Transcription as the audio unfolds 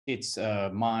It's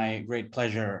my great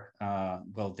pleasure,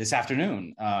 well, this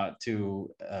afternoon,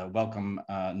 to welcome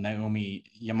Naomi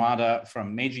Yamada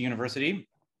from Meiji University,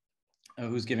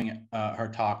 who's giving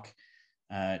her talk,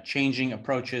 Changing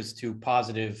Approaches to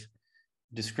Positive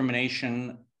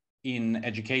Discrimination in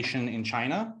Education in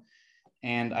China.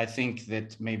 And I think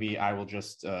that maybe I will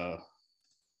just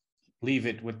leave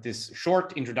it with this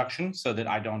short introduction so that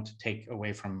I don't take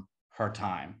away from her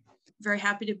time. Very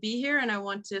happy to be here, and I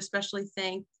want to especially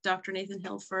thank Dr. Nathan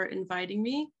Hill for inviting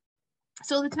me.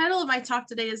 So the title of my talk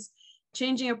today is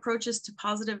Changing Approaches to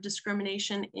Positive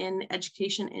Discrimination in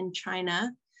Education in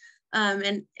China.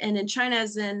 And in China,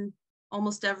 as in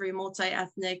almost every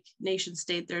multi-ethnic nation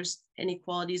state, there's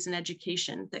inequalities in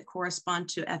education that correspond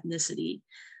to ethnicity.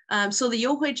 So the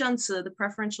Youhui Zhengci, the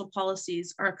preferential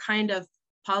policies, are a kind of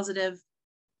positive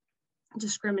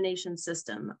discrimination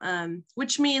system,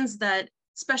 which means that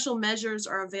special measures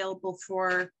are available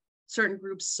for certain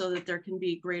groups so that there can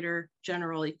be greater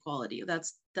general equality.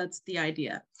 That's the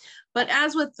idea. But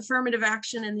as with affirmative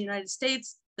action in the United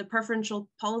States, the preferential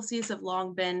policies have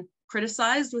long been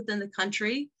criticized within the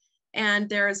country, and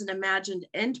there is an imagined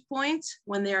endpoint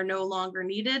when they are no longer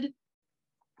needed.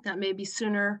 That may be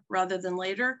sooner rather than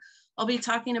later. I'll be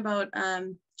talking about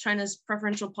China's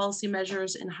preferential policy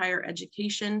measures in higher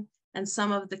education and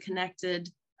some of the connected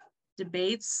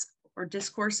debates or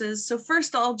discourses. So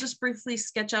first, I'll just briefly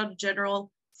sketch out a general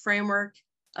framework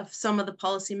of some of the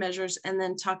policy measures and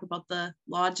then talk about the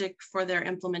logic for their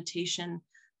implementation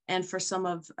and for some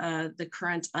of the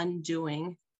current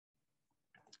undoing.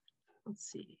 Let's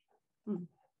see.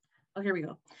 Oh, here we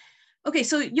go. Okay,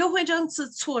 so Youhui Zhengci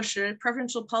Cuoshi,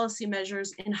 preferential policy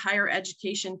measures in higher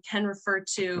education, can refer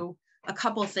to a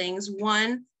couple of things.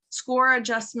 One, score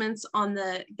adjustments on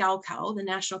the gaokao, the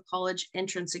National College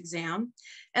Entrance Exam.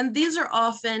 And these are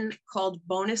often called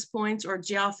bonus points or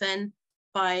jiafen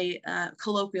by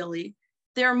colloquially.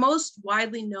 They're most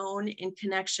widely known in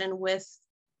connection with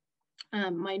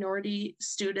minority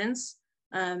students,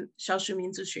 少数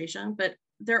民族学生, but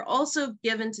they're also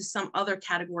given to some other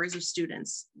categories of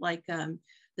students, like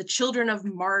the children of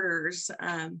martyrs,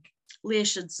 烈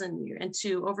士子女, and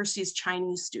to overseas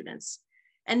Chinese students.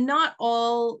 And not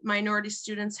all minority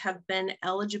students have been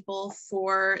eligible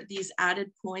for these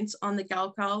added points on the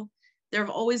gaokao. There have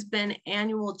always been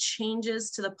annual changes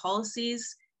to the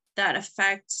policies that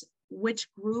affect which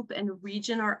group and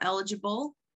region are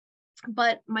eligible.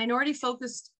 But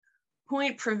minority-focused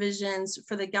point provisions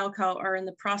for the gaokao are in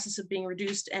the process of being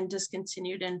reduced and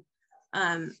discontinued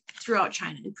throughout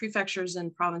China, in prefectures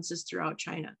and provinces throughout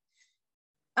China.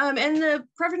 And the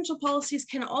preferential policies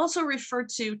can also refer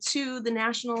to the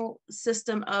national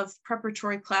system of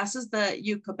preparatory classes, the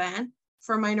Yukaban,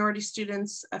 for minority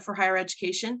students for higher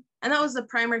education. And that was the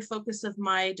primary focus of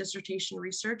my dissertation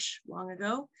research long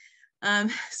ago.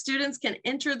 Students can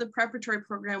enter the preparatory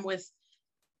program with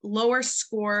lower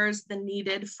scores than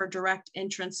needed for direct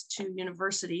entrance to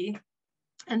university.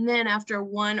 And then after a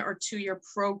 1 or 2 year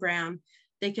program,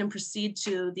 they can proceed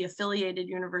to the affiliated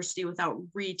university without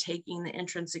retaking the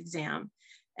entrance exam.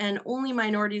 And only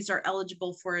minorities are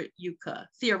eligible for yuka,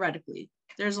 theoretically.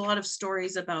 There's a lot of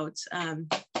stories about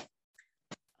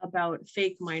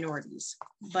fake minorities,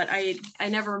 but I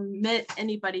never met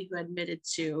anybody who admitted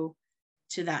to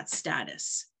that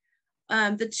status.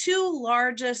 The two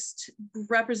largest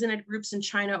represented groups in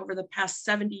China over the past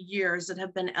 70 years that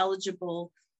have been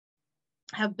eligible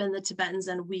have been the Tibetans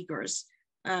and Uyghurs,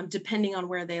 depending on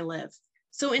where they live.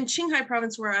 So in Qinghai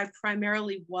province, where I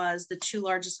primarily was, the two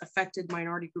largest affected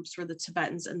minority groups were the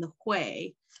Tibetans and the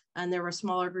Hui. And there were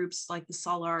smaller groups like the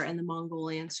Salar and the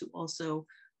Mongolians who also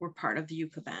were part of the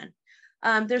Yukaban.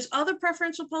 There's other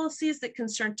preferential policies that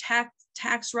concern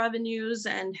tax revenues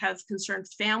and have concerned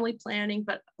family planning,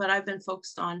 but I've been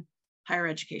focused on higher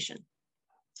education.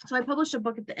 So I published a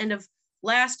book at the end of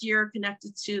last year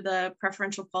connected to the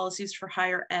preferential policies for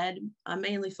higher ed,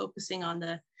 mainly focusing on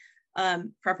the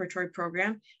preparatory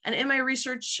program. And in my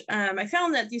research, I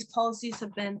found that these policies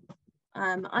have been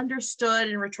understood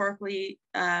and rhetorically,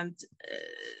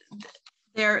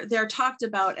 they're talked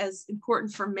about as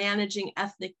important for managing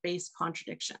ethnic-based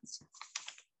contradictions.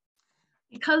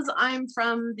 Because I'm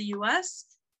from the US,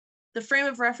 the frame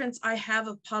of reference I have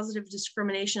of positive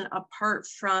discrimination apart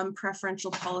from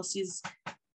preferential policies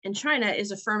in China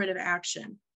is affirmative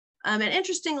action. And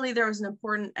interestingly, there was an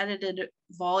important edited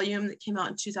volume that came out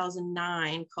in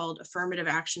 2009 called Affirmative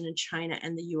Action in China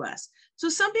and the US. So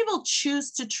some people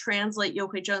choose to translate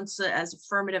Youhui Zhengci as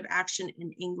affirmative action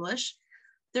in English.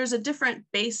 There's a different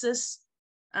basis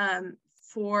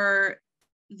for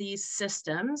these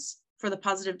systems, for the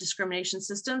positive discrimination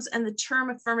systems, and the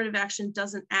term affirmative action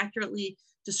doesn't accurately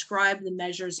describe the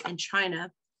measures in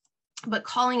China, but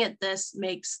calling it this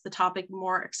makes the topic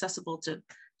more accessible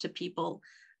to people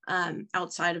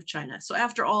outside of China. So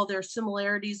after all, there are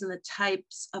similarities in the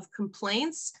types of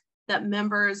complaints that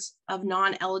members of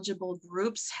non-eligible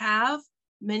groups have.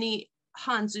 Many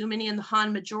in the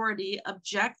Han majority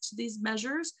object to these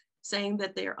measures, saying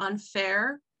that they are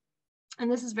unfair.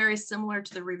 And this is very similar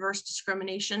to the reverse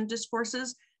discrimination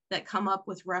discourses that come up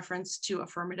with reference to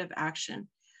affirmative action.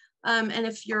 And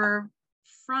if you're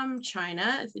from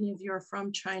China, if any of you are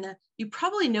from China, you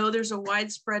probably know there's a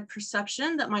widespread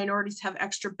perception that minorities have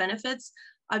extra benefits.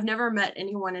 I've never met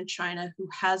anyone in China who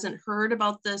hasn't heard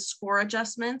about the score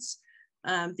adjustments,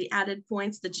 the added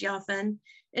points, the jiafen.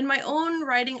 In my own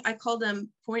writing, I call them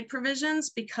point provisions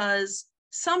because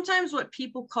sometimes what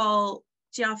people call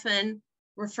jiafen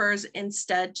refers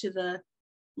instead to the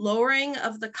lowering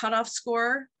of the cutoff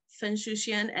score, fen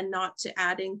shuxian, and not to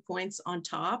adding points on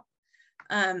top.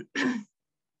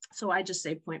 So I just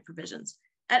say point provisions.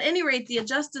 At any rate, the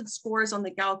adjusted scores on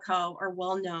the gaokao are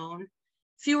well known.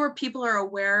 Fewer people are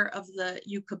aware of the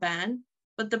yukaban,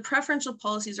 but the preferential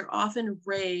policies are often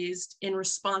raised in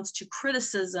response to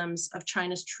criticisms of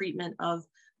China's treatment of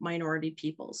minority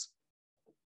peoples.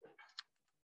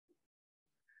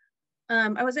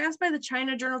 I was asked by the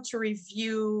China Journal to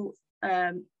review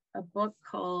a book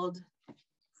called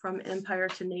From Empire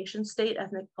to Nation State,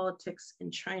 Ethnic Politics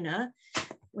in China,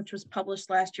 which was published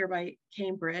last year by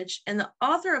Cambridge. And the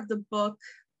author of the book,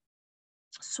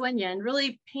 Sun Yan,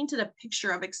 really painted a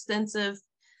picture of extensive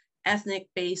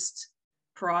ethnic-based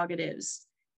prerogatives.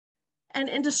 And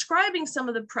in describing some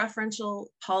of the preferential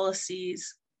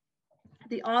policies,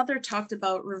 the author talked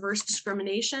about reverse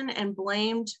discrimination and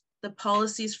blamed the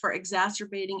policies for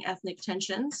exacerbating ethnic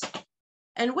tensions.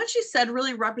 And what she said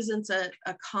really represents a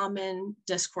common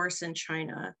discourse in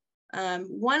China.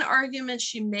 One argument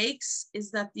she makes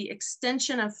is that the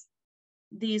extension of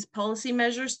these policy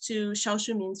measures to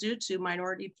Xiaoshu Minzu, to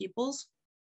minority peoples,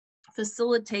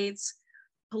 facilitates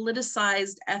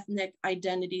politicized ethnic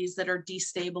identities that are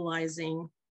destabilizing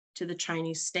to the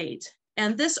Chinese state.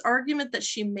 And this argument that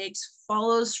she makes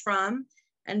follows from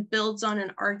and builds on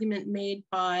an argument made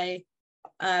by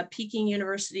Peking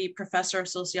University professor of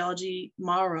sociology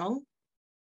Ma Rong,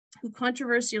 who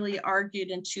controversially argued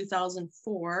in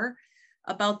 2004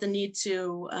 about the need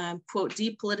to, quote,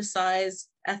 depoliticize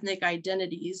ethnic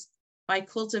identities by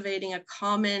cultivating a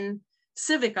common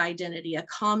civic identity, a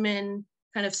common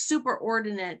kind of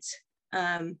superordinate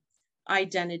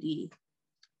identity,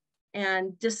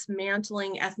 and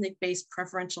dismantling ethnic-based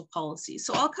preferential policies.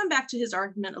 So I'll come back to his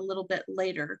argument a little bit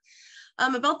later.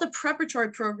 About the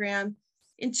preparatory program,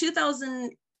 in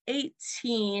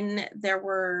 2018, there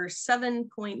were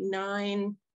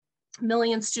 7.9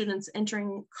 million students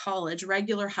entering college,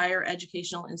 regular higher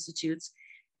educational institutes.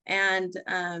 And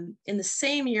in the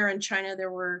same year in China,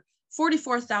 there were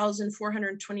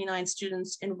 44,429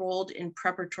 students enrolled in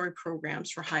preparatory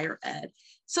programs for higher ed.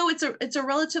 So it's a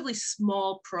relatively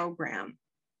small program.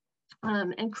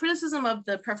 And criticism of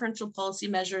the preferential policy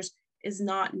measures is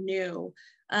not new,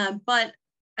 but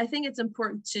I think it's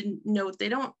important to note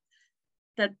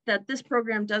that this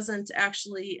program doesn't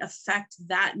actually affect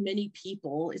that many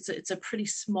people. It's a pretty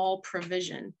small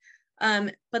provision.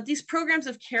 But these programs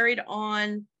have carried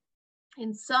on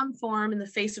in some form in the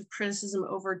face of criticism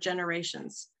over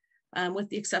generations, with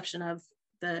the exception of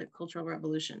the Cultural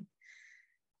Revolution.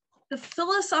 The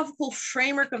philosophical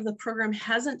framework of the program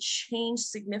hasn't changed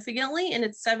significantly in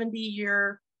its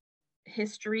 70-year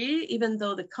history, even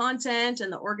though the content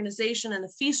and the organization and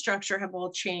the fee structure have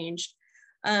all changed.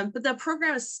 But the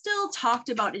program is still talked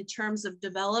about in terms of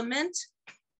development.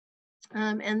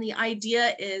 And the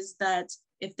idea is that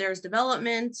if there's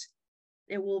development,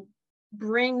 it will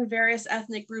bring various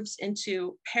ethnic groups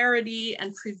into parity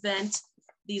and prevent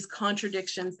these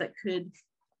contradictions that could,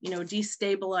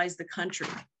 destabilize the country.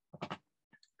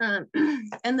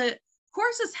 And the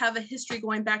courses have a history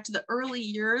going back to the early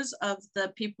years of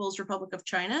the People's Republic of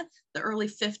China, the early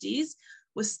 50s,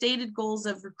 with stated goals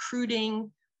of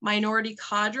recruiting minority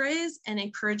cadres and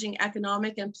encouraging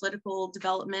economic and political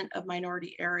development of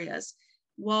minority areas.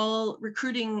 While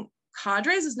recruiting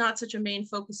cadres is not such a main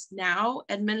focus now,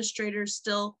 administrators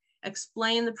still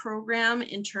explain the program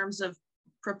in terms of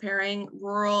preparing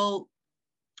rural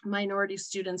minority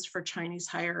students for Chinese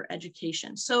higher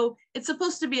education. So it's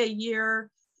supposed to be a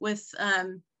year with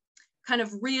kind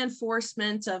of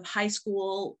reinforcement of high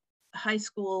school,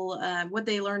 what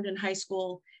they learned in high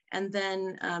school, and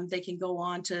then they can go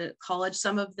on to college.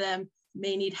 Some of them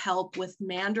may need help with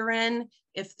Mandarin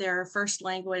if their first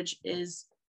language is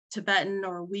Tibetan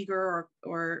or Uyghur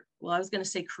or well, I was going to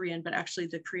say Korean, but actually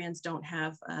the Koreans don't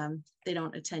have, they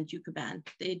don't attend Yukaban.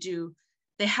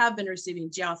 They have been receiving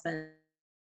jiafen.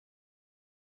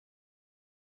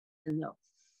 No.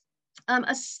 An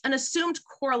assumed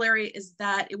corollary is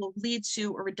that it will lead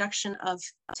to a reduction of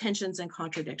tensions and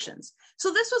contradictions.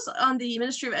 So this was on the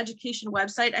Ministry of Education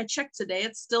website. I checked today,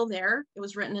 it's still there. It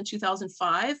was written in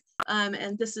 2005.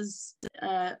 And this is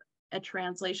a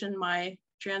translation, my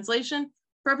translation.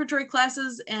 Preparatory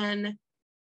classes and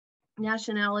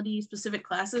nationality specific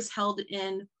classes held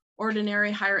in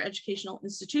ordinary higher educational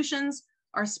institutions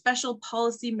are a special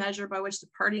policy measure by which the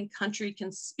party and country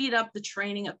can speed up the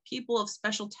training of people of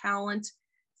special talent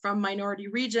from minority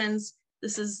regions.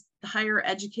 This is the higher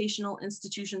educational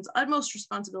institution's utmost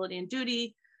responsibility and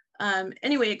duty.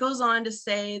 Anyway, it goes on to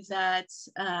say that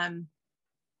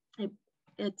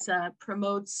it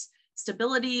promotes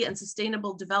stability and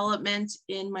sustainable development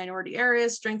in minority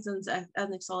areas, strengthens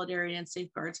ethnic solidarity, and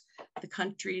safeguards the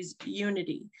country's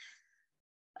unity.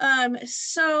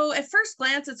 So at first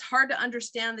glance, it's hard to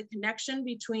understand the connection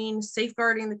between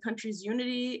safeguarding the country's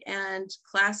unity and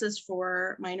classes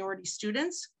for minority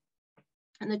students.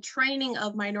 And the training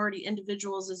of minority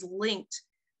individuals is linked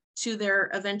to their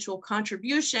eventual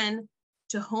contribution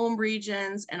to home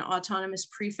regions and autonomous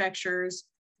prefectures,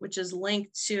 which is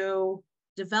linked to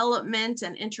development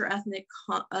and interethnic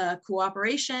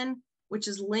cooperation, which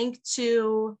is linked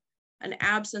to an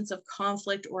absence of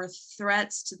conflict or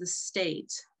threats to the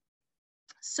state.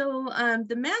 So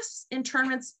the mass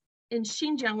internments in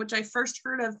Xinjiang, which I first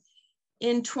heard of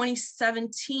in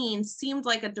 2017, seemed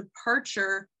like a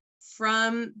departure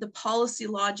from the policy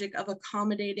logic of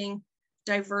accommodating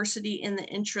diversity in the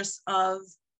interests of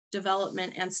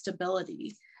development and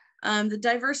stability. The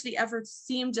diversity efforts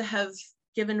seem to have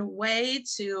given way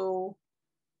to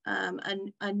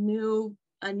a new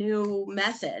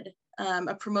method,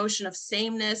 a promotion of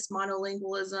sameness,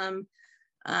 monolingualism,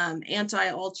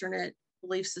 anti-alternate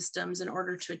belief systems in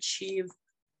order to achieve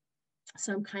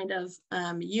some kind of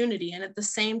unity. And at the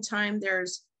same time,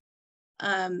 there's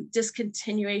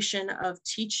discontinuation of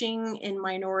teaching in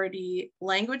minority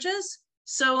languages.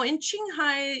 So in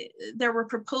Qinghai, there were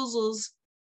proposals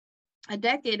a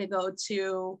decade ago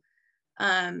to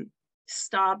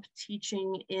stop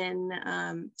teaching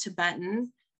in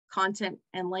Tibetan, content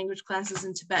and language classes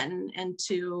in Tibetan, and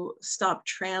to stop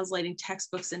translating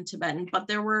textbooks in Tibetan. But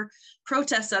there were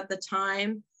protests at the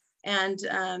time, and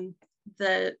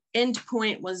the end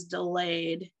point was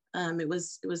delayed. They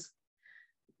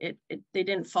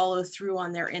didn't follow through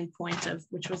on their end point of,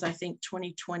 which was, I think,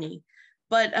 2020.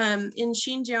 But in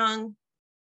Xinjiang,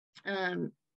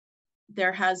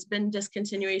 there has been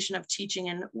discontinuation of teaching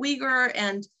in Uyghur,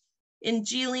 and in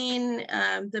Jilin,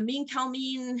 the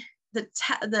Minkalmin,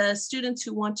 the students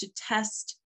who want to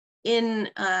test in,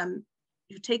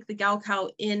 who take the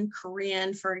gaokao in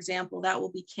Korean, for example, that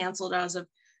will be canceled as of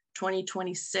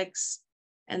 2026.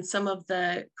 And some of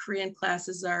the Korean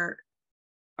classes are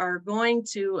going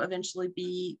to eventually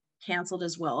be canceled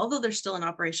as well, although they're still in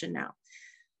operation now.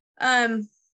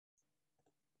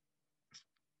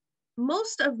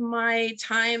 Most of my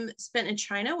time spent in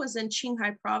China was in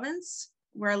Qinghai province,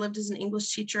 where I lived as an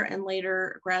English teacher and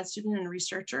later a grad student and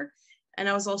researcher. And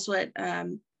I was also at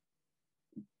Beijing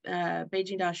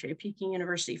Daxue, Peking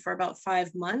University, for about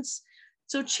 5 months.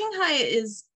 So Qinghai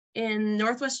is in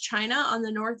Northwest China on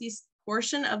the northeast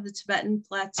portion of the Tibetan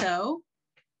Plateau.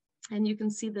 And you can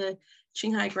see the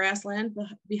Qinghai grassland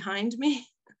behind me.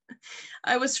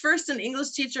 I was first an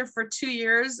English teacher for 2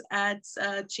 years at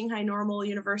Qinghai Normal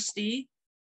University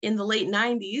in the late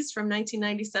 90s, from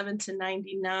 1997 to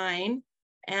 99.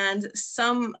 And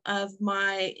some of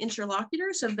my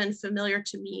interlocutors have been familiar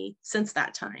to me since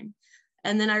that time.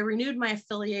 And then I renewed my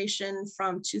affiliation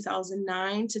from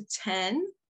 2009 to 10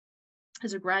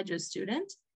 as a graduate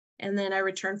student. And then I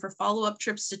returned for follow-up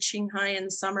trips to Qinghai in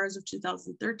the summers of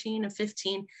 2013 and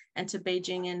 15, and to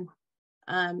Beijing in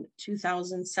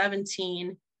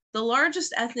 2017. The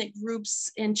largest ethnic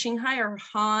groups in Qinghai are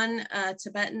Han,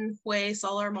 Tibetan, Hui,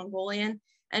 Salar, Mongolian,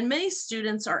 and many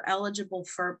students are eligible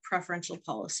for preferential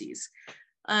policies.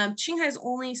 Qinghai is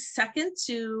only second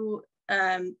to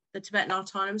the Tibetan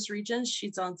Autonomous Region,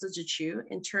 Xizang Zijiqiu,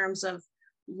 in terms of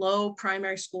low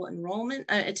primary school enrollment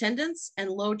attendance and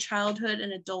low childhood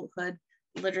and adulthood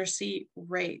literacy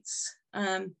rates.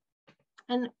 And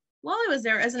while I was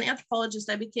there as an anthropologist,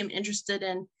 I became interested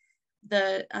in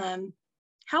the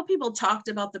how people talked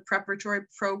about the preparatory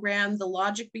program, the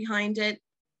logic behind it,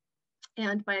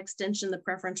 and by extension, the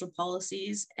preferential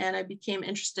policies. And I became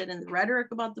interested in the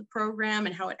rhetoric about the program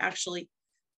and how it actually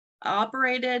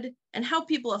operated, and how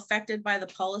people affected by the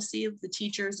policy of the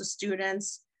teachers, the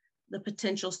students, the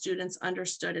potential students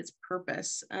understood its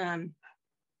purpose.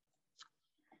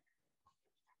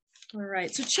 All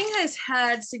right, so Qinghai has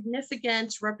had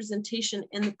significant representation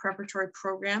in the preparatory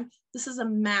program. This is a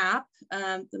map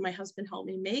that my husband helped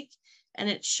me make, and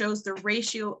it shows the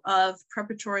ratio of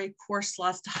preparatory course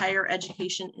slots to higher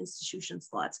education institution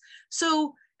slots.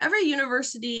 So every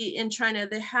university in China,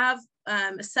 they have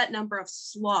a set number of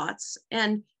slots,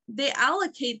 and they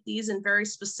allocate these in very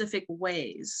specific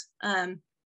ways.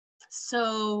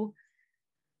 So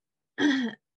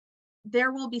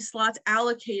there will be slots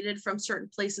allocated from certain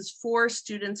places for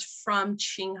students from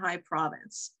Qinghai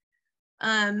province.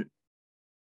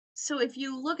 So if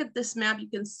you look at this map, you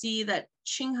can see that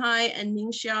Qinghai and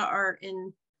Ningxia are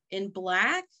in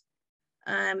black,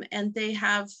 and they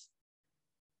have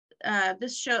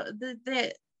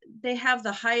they have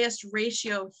the highest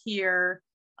ratio here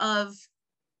of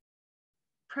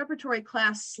preparatory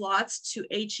class slots to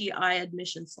HEI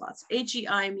admission slots.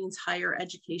 HEI means higher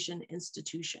education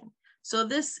institution. So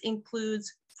this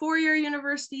includes four-year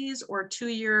universities or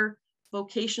two-year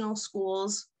vocational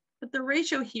schools, but the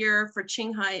ratio here for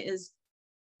Qinghai is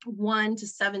 1 to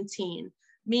 17,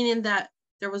 meaning that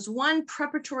there was one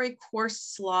preparatory course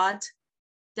slot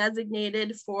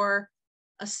designated for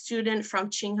a student from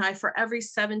Qinghai for every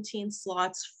 17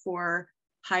 slots for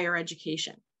higher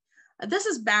education. This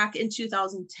is back in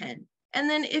 2010. And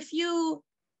then if you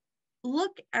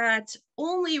look at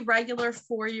only regular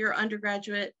four-year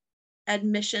undergraduate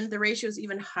admission, the ratio is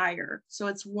even higher. So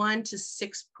it's 1 to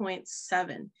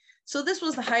 6.7. So this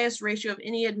was the highest ratio of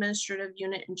any administrative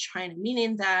unit in China,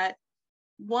 meaning that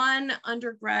one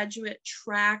undergraduate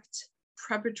tracked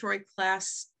preparatory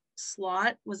class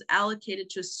slot was allocated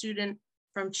to a student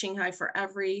from Qinghai for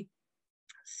every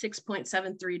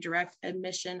 6.73 direct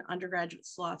admission undergraduate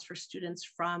slots for students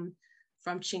from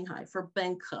Qinghai for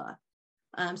Benke.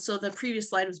 So the previous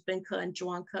slide was Benke and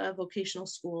Zhuangke vocational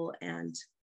school and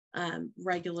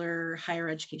regular higher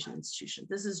education institution.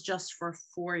 This is just for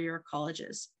four-year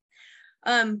colleges.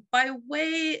 By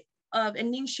way of,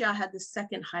 and Ningxia had the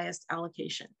second highest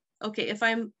allocation. Okay, if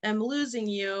I'm losing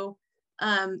you,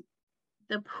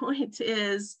 the point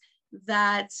is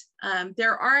that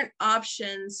there aren't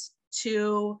options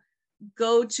to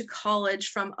go to college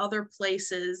from other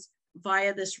places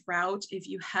via this route if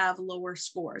you have lower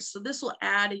scores. So this will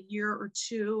add a year or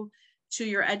two to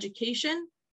your education,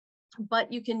 but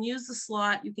you can use the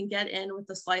slot, you can get in with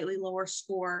a slightly lower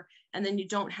score, and then you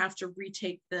don't have to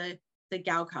retake the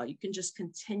gaokao. You can just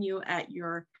continue at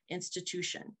your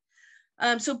institution.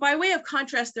 So by way of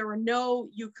contrast, there were no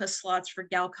UCA slots for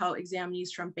gaokao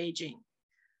examinees from Beijing.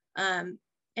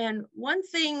 And one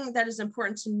thing that is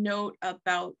important to note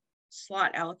about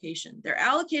slot allocation, they're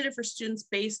allocated for students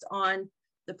based on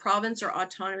the province or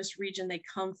autonomous region they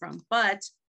come from, but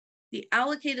the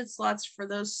allocated slots for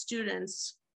those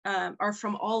students are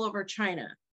from all over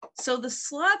China. So the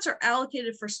slots are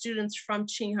allocated for students from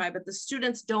Qinghai, but the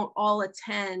students don't all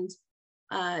attend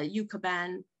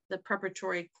UCABAN, the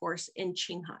preparatory course in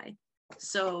Qinghai.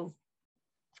 So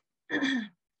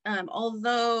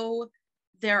although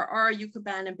there are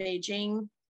UCABAN in Beijing,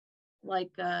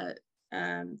 like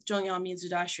Zhongyang Minzu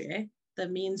Daxue, the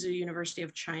Minzu University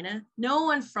of China, no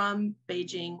one from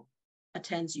Beijing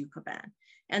attends UCABAN.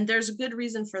 And there's a good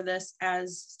reason for this,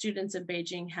 as students in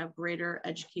Beijing have greater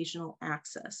educational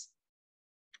access.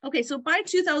 Okay, so by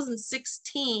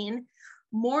 2016,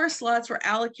 more slots were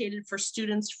allocated for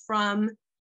students from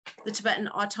the Tibetan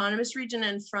Autonomous Region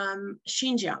and from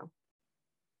Xinjiang.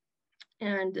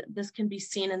 And this can be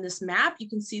seen in this map. You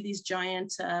can see these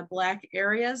giant black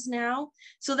areas now.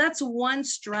 So that's one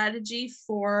strategy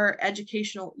for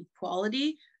educational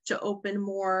equality, to open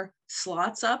more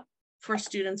slots up for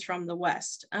students from the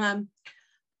West.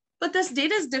 But this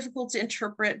data is difficult to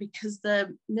interpret because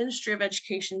the Ministry of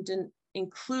Education didn't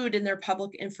include in their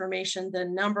public information the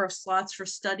number of slots for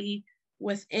study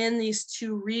within these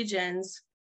two regions.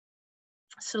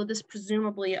 So this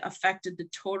presumably affected the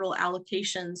total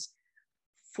allocations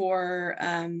for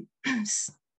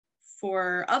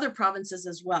other provinces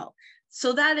as well.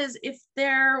 So that is, if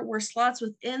there were slots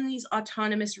within these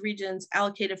autonomous regions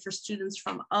allocated for students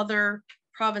from other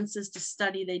provinces to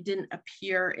study, they didn't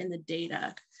appear in the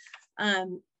data.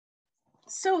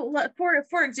 So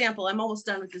for example, I'm almost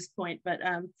done with this point, but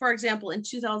for example, in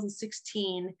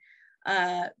 2016,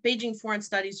 Beijing Foreign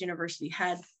Studies University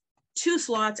had 2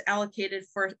 slots allocated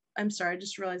for, I'm sorry, I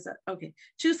just realized that, okay,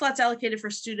 2 slots allocated for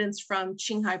students from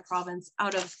Qinghai province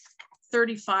out of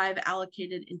 35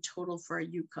 allocated in total for a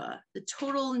UCA. The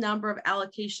total number of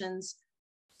allocations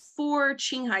for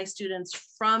Qinghai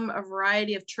students from a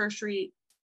variety of tertiary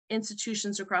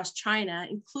institutions across China,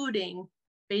 including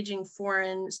Beijing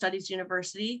Foreign Studies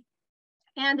University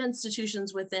and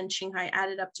institutions within Qinghai,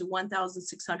 added up to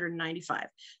 1,695.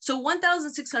 So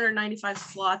 1,695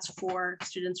 slots for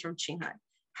students from Qinghai.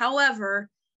 However,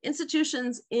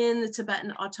 institutions in the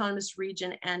Tibetan Autonomous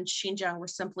Region and Xinjiang were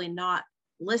simply not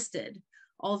listed,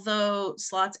 although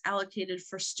slots allocated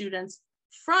for students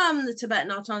from the Tibetan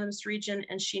Autonomous Region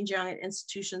and Xinjiang at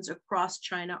institutions across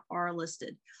China are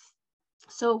listed.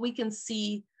 So we can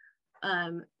see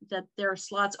that there are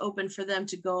slots open for them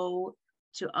to go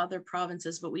to other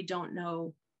provinces, but we don't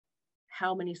know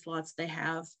how many slots they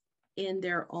have in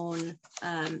their own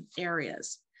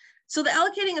areas. So the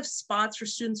allocating of spots for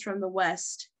students from the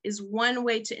West is one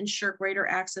way to ensure greater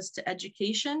access to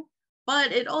education,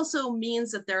 but it also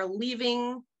means that they're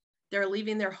leaving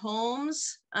their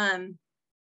homes.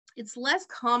 It's less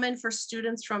common for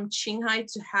students from Qinghai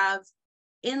to have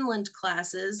inland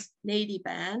classes,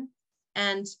 Nadiban,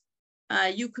 and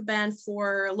Yukaban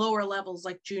for lower levels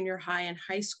like junior high and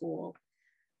high school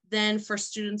than for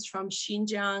students from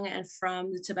Xinjiang and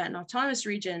from the Tibetan Autonomous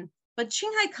Region. But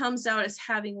Qinghai comes out as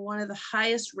having one of the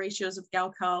highest ratios of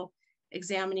gaokao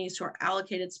examinees who are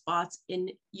allocated spots in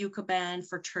Yukaban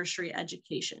for tertiary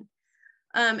education.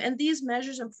 And these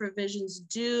measures and provisions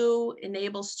do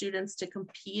enable students to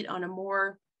compete on a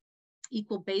more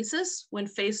equal basis when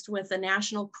faced with a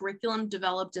national curriculum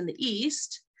developed in the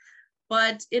East.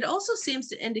 But it also seems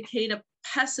to indicate a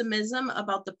pessimism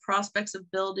about the prospects of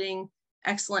building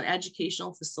excellent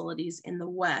educational facilities in the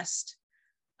West.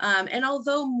 And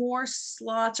although more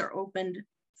slots are opened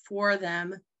for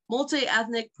them,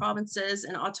 multi-ethnic provinces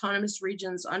and autonomous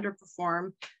regions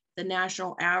underperform the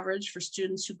national average for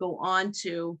students who go on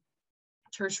to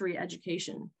tertiary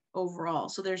education overall.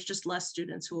 So there's just less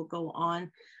students who will go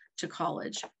on to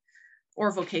college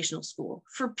or vocational school.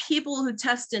 For people who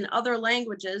test in other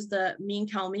languages, the Min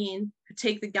Kao Min, who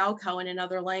take the gaokao in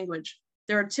another language,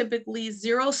 there are typically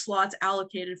 0 slots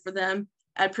allocated for them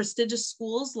at prestigious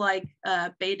schools like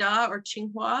Beida or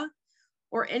Tsinghua,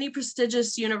 or any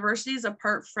prestigious universities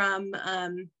apart from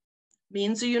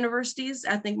Minzu universities,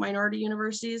 ethnic minority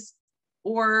universities,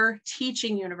 or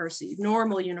teaching universities,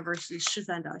 normal universities,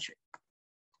 Shifan Dashi.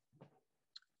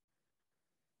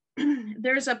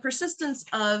 There's a persistence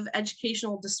of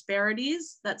educational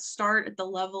disparities that start at the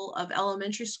level of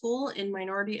elementary school in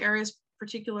minority areas,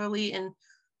 particularly in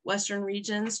Western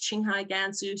regions, Qinghai,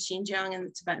 Gansu, Xinjiang, and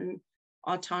the Tibetan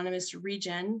Autonomous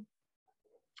Region.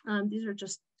 These are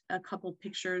just a couple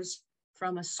pictures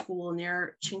from a school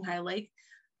near Qinghai Lake.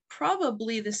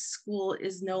 Probably this school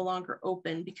is no longer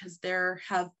open because there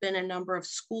have been a number of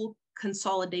school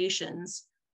consolidations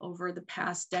over the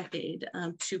past decade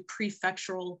to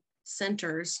prefectural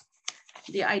centers.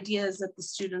 The idea is that the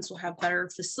students will have better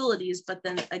facilities, but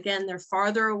then again, they're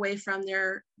farther away from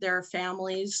their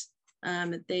families.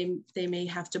 They may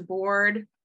have to board.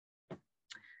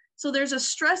 So there's a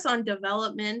stress on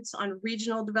development, on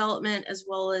regional development, as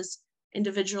well as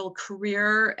individual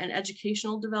career and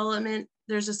educational development.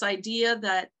 There's this idea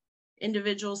that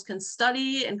individuals can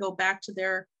study and go back to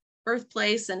their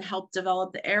birthplace and help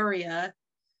develop the area.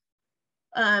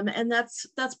 And that's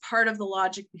part of the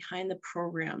logic behind the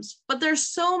programs. But there's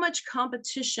so much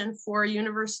competition for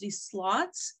university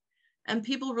slots, and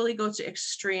people really go to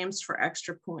extremes for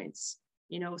extra points.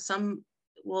 You know, some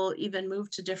will even move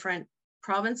to different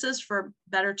provinces for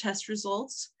better test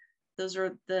results. Those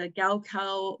are the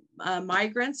gaokao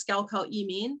migrants, gaokao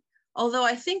yimin, although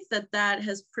I think that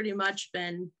has pretty much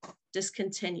been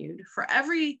discontinued. For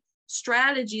every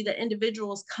strategy that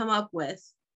individuals come up with,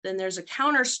 then there's a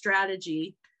counter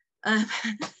strategy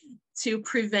to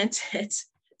prevent it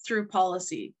through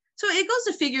policy. So it goes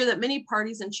to figure that many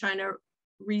parties in China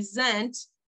resent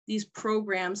these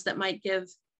programs that might give,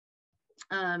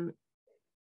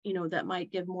 that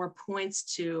might give more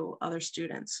points to other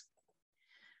students.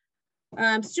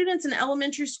 Students in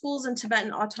elementary schools in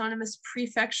Tibetan autonomous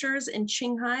prefectures in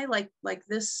Qinghai, like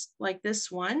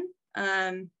this one,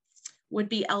 would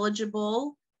be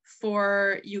eligible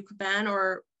for Yukaban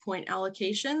or point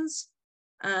allocations.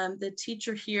 The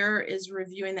teacher here is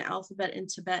reviewing the alphabet in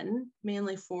Tibetan,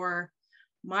 mainly for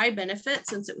my benefit,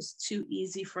 since it was too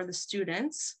easy for the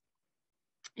students.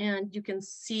 And you can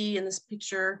see in this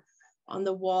picture on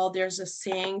the wall, there's a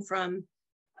saying from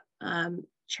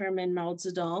Chairman Mao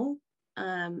Zedong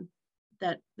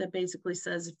that basically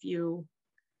says, if you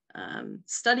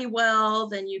study well,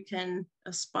 then you can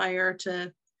aspire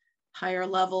to higher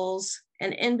levels.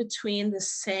 And in between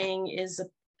this saying is a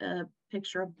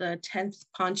picture of the 10th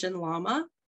Panchen Lama.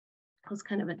 It was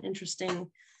kind of an interesting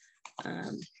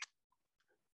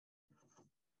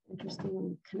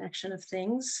Interesting connection of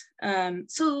things.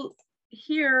 So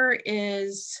here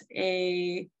is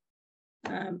a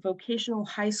vocational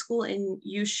high school in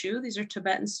Yushu. These are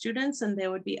Tibetan students, and they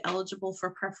would be eligible for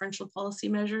preferential policy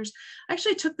measures. I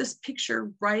actually took this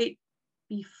picture right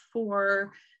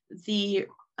before the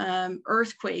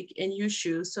earthquake in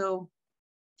Yushu. So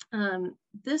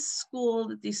this school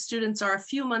that these students are, a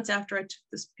few months after I took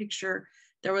this picture,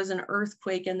 there was an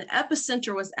earthquake, and the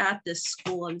epicenter was at this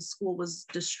school, and the school was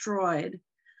destroyed.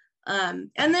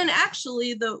 And then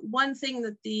actually the one thing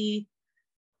that the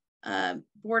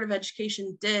Board of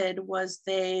Education did was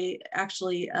they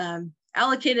actually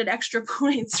allocated extra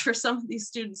points for some of these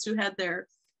students who had their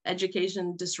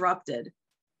education disrupted.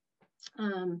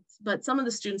 But some of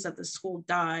the students at the school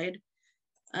died.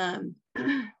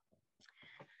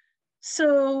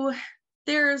 So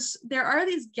there are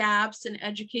these gaps in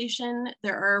education.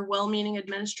 There are well-meaning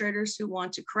administrators who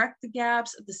want to correct the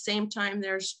gaps. At the same time,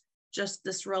 there's just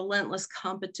this relentless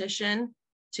competition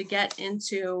to get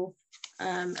into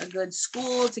a good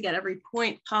school, to get every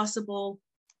point possible.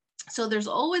 So there's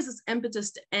always this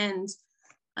impetus to end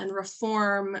and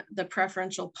reform the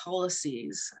preferential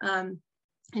policies.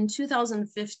 In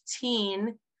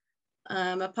 2015,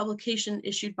 a publication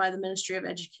issued by the Ministry of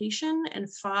Education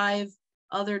and 5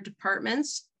 other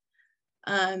departments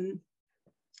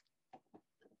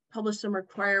published some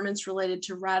requirements related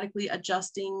to radically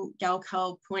adjusting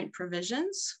gaokao point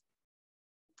provisions.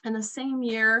 And the same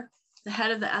year, the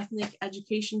head of the Ethnic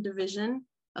Education Division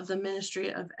of the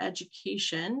Ministry of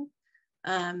Education,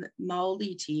 Mao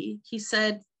Liti, he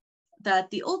said that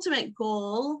the ultimate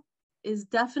goal is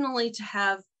definitely to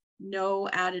have no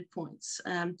added points.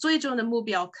 最终的目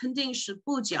标肯定是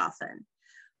不加分,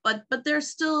 but there's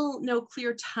still no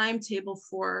clear timetable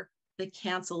for the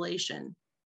cancellation.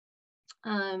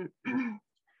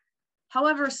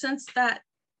 However, since that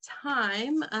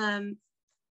time,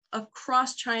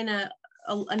 across China,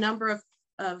 a number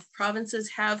of provinces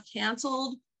have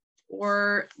canceled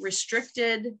or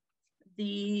restricted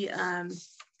the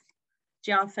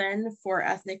jiafen for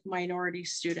ethnic minority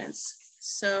students.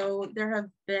 So there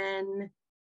have been,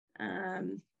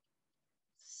 let's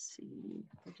see,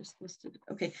 I just listed,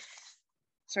 okay.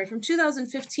 Sorry, from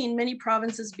 2015, many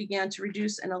provinces began to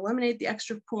reduce and eliminate the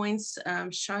extra points.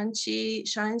 Shanxi,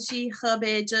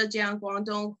 Hebei, Zhejiang,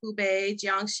 Guangdong, Hubei,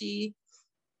 Jiangxi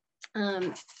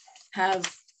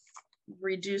have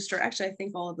reduced, or actually I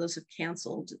think all of those have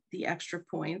canceled the extra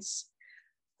points.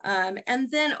 And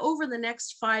then over the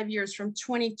next 5 years, from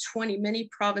 2020, many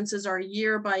provinces are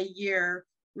year by year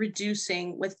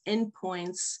reducing within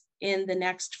points in the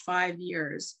next 5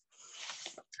 years.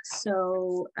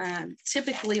 So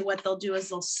typically what they'll do is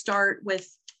they'll start with,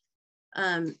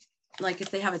 like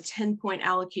if they have a 10-point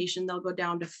allocation, they'll go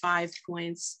down to 5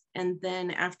 points. And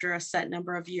then after a set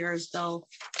number of years, they'll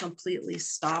completely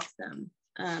stop them.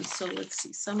 So let's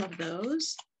see some of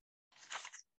those.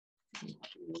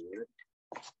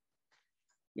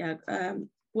 Yeah,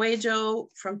 Guizhou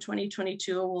from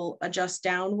 2022 will adjust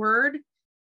downward,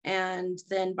 and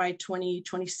then by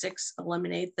 2026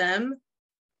 eliminate them.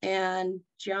 And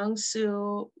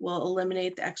Jiangsu will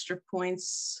eliminate the extra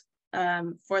points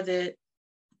will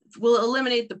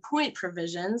eliminate the point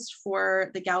provisions for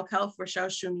the gaokao for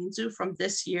Shaoshu Minzu from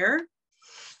this year.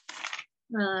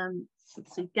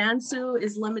 Let's see, Gansu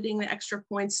is limiting the extra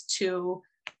points to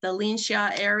the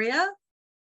Linxia area.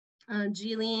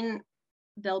 Jilin,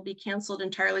 they'll be canceled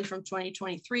entirely from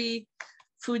 2023.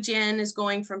 Fujian is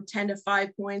going from 10 to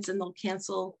 5 points, and they'll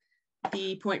cancel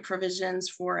the point provisions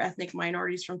for ethnic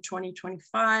minorities from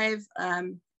 2025.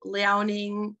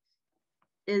 Liaoning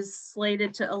is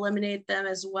slated to eliminate them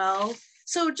as well.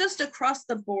 So just across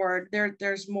the board,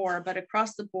 there's more, but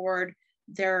across the board,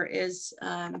 there is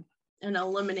an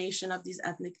elimination of these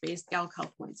ethnic-based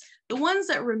gaokao points. The ones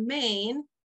that remain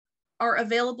are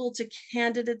available to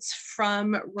candidates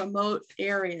from remote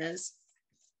areas.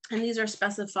 And these are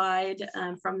specified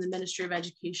from the Ministry of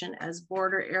Education as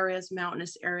border areas,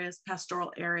 mountainous areas,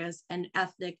 pastoral areas, and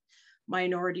ethnic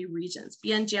minority regions.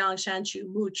 Bianjiang, Shanchu,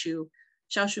 Muchu,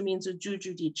 Shaoshu Minzu,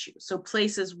 Juju, Dichu. So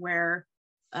places where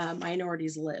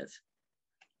minorities live.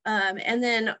 And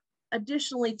then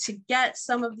additionally, to get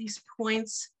some of these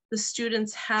points, the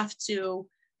students have to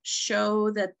show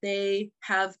that they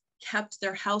have kept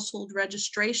their household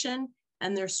registration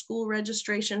and their school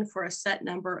registration for a set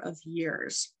number of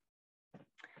years.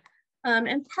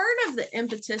 And part of the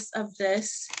impetus of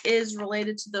this is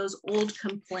related to those old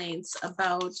complaints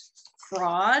about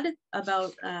fraud,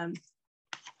 about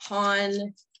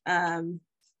Han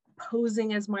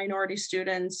posing as minority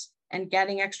students and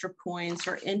getting extra points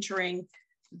or entering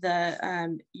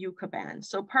the UCABAN.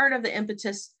 So part of the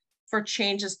impetus for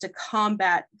changes to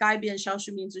combat 改变少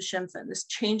数民族身份, this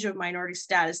change of minority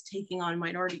status, taking on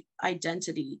minority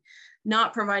identity,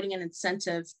 not providing an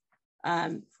incentive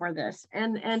for this,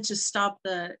 and to stop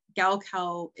the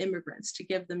gaokao immigrants, to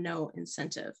give them no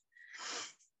incentive.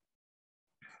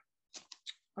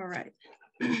 All right.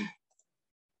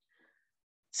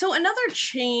 So another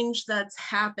change that's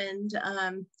happened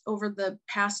over the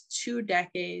past 2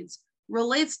 decades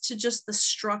relates to just the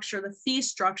structure, the fee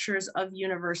structures of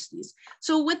universities.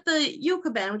 So with the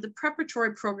Yukaban, with the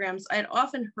preparatory programs, I had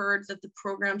often heard that the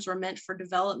programs were meant for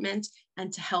development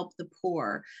and to help the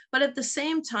poor. But at the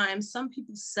same time, some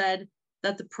people said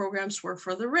that the programs were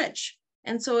for the rich.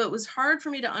 And so it was hard for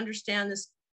me to understand this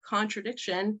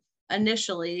contradiction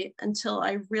initially until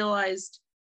I realized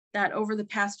that over the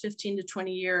past 15 to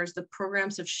 20 years, the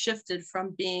programs have shifted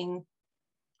from being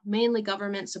mainly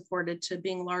government supported to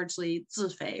being largely 自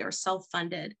费 or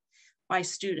self-funded by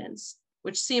students,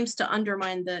 which seems to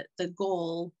undermine the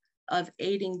goal of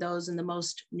aiding those in the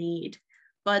most need.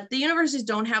 But the universities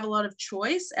don't have a lot of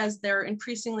choice as they're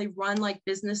increasingly run like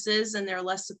businesses and they're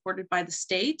less supported by the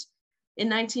state. In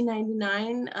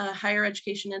 1999, higher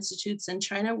education institutes in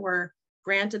China were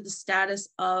granted the status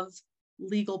of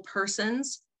legal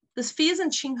persons. The fees in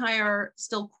Qinghai are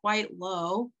still quite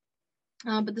low,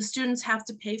 but the students have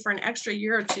to pay for an extra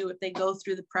year or 2 if they go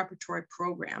through the preparatory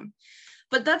program.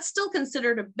 But that's still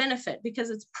considered a benefit because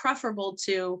it's preferable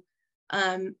to,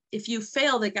 if you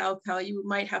fail the gaokao, you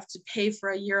might have to pay for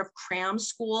a year of cram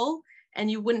school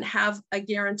and you wouldn't have a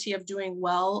guarantee of doing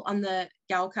well on the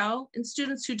gaokao. And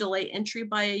students who delay entry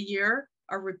by a year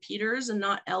are repeaters and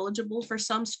not eligible for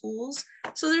some schools.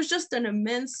 So there's just an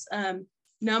immense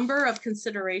number of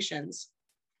considerations.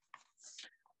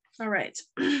 All right.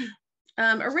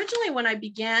 Originally, when I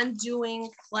began doing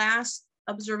class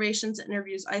observations and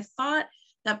interviews, I thought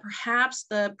that perhaps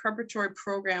the preparatory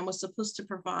program was supposed to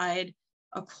provide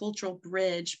a cultural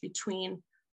bridge between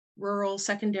rural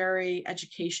secondary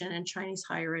education and Chinese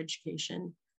higher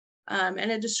education,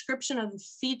 and a description of the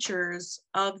features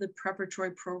of the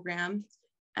preparatory program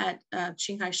at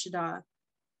Qinghai Shida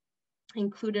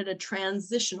included a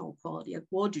transitional quality, a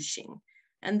guojuxing,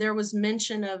 and there was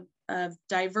mention of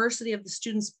diversity of the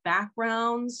students'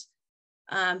 backgrounds,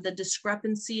 the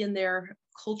discrepancy in their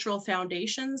cultural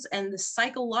foundations, and the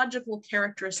psychological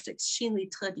characteristics, 心理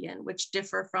特点, which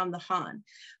differ from the Han.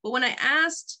 But when I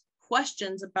asked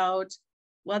questions about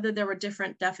whether there were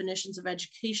different definitions of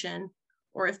education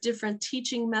or if different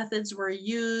teaching methods were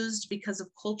used because of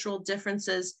cultural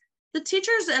differences, the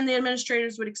teachers and the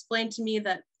administrators would explain to me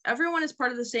that everyone is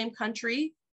part of the same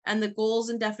country and the goals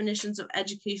and definitions of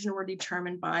education were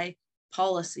determined by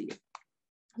policy.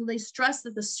 They stressed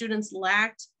that the students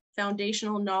lacked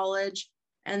foundational knowledge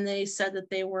and they said that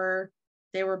they were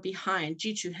behind,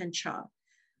 基础很差.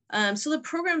 So the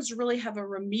programs really have a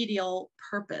remedial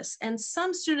purpose. And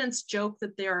some students joke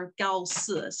that they are 高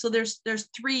四. So there's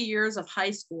 3 years of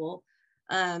high school,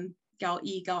 高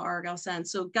一, 高二, 高三.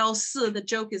 So 高四, the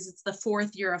joke is it's the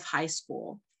 4th year of high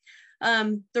school.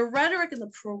 The rhetoric in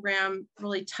the program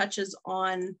really touches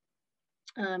on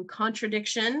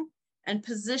contradiction and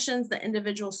positions the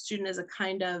individual student as a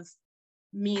kind of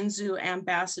Minzu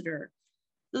ambassador.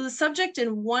 So the subject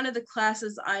in one of the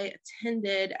classes I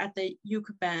attended at the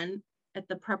Yukaban, at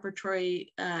the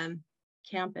preparatory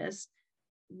campus,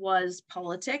 was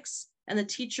politics. And the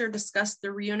teacher discussed the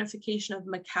reunification of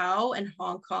Macau and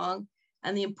Hong Kong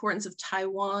and the importance of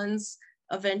Taiwan's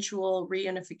eventual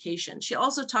reunification. She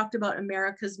also talked about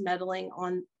America's meddling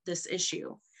on this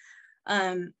issue.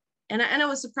 And I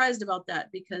was surprised about that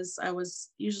because I was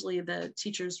usually the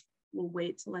teachers will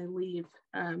wait till I leave,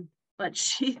 but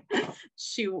she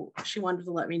wanted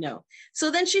to let me know. So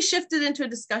then she shifted into a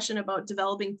discussion about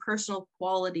developing personal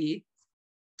quality,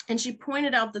 and she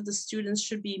pointed out that the students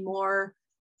should be more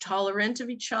tolerant of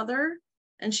each other.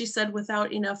 And she said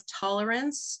without enough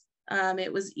tolerance,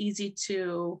 it was easy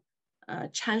to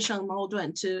产生矛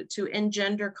盾, to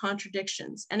engender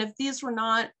contradictions. And if these were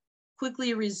not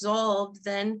quickly resolved,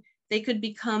 then they could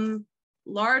become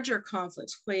larger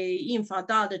conflicts, 会引发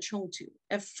大的冲突.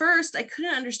 At first, I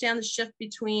couldn't understand the shift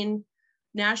between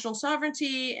national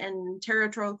sovereignty and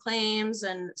territorial claims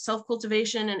and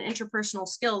self-cultivation and interpersonal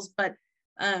skills, but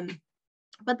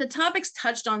the topics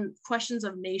touched on questions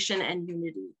of nation and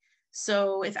unity.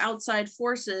 So if outside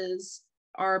forces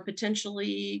are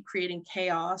potentially creating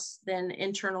chaos, then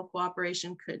internal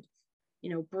cooperation could,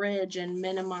 bridge and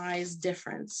minimize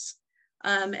difference.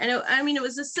 It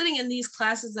was just sitting in these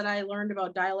classes that I learned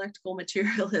about dialectical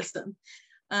materialism.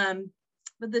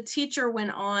 But the teacher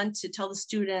went on to tell the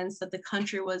students that the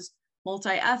country was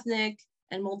multi-ethnic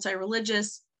and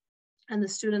multi-religious, and the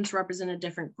students represented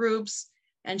different groups.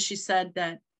 And she said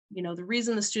that, you know, the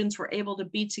reason the students were able to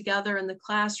be together in the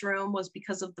classroom was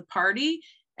because of the party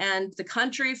and the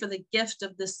country for the gift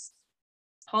of this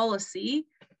policy,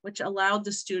 which allowed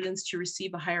the students to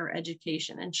receive a higher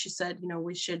education. And she said, you know,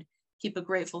 we should keep a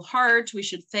grateful heart. We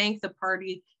should thank the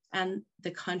party and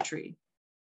the country.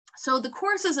 So the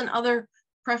courses and other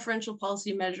preferential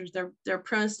policy measures, they're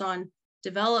premised on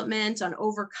development, on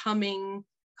overcoming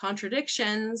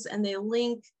contradictions, and they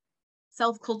link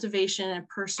self-cultivation and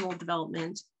personal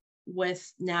development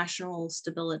with national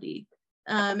stability.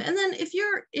 And then if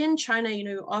you're in China, you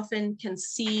know, you often can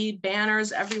see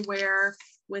banners everywhere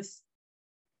with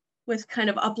kind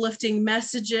of uplifting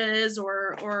messages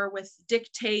or with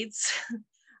dictates,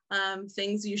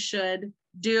 things you should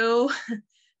do.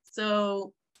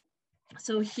 So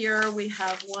here we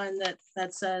have one that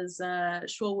says,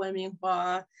 说文明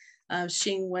话,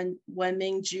 行文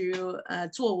明ju,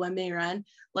 做文明人,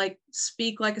 like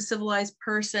speak like a civilized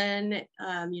person,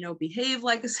 you know, behave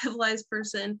like a civilized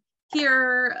person.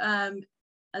 Here,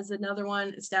 as another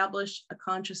one, establish a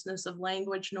consciousness of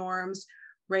language norms,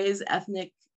 raise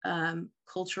ethnic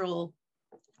cultural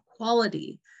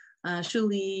quality. 树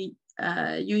立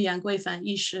优良规范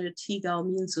意识，提高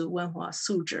民族文化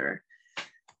素质。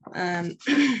All right.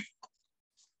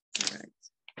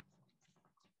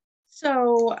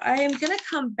 So I am going to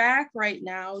come back right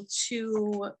now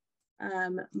to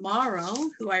Maro,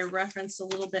 who I referenced a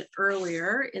little bit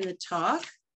earlier in the talk.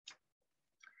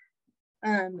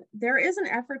 There is an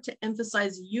effort to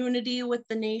emphasize unity with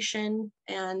the nation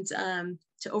and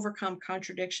to overcome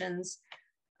contradictions.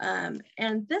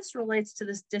 And this relates to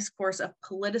this discourse of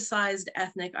politicized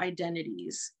ethnic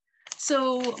identities.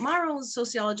 So Maro is a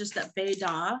sociologist at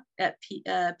Beida at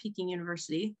Peking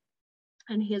University,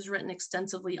 and he has written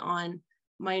extensively on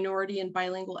minority and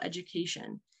bilingual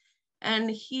education.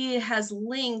 And he has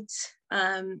linked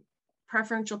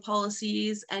preferential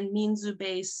policies and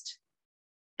Minzu-based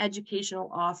educational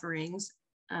offerings,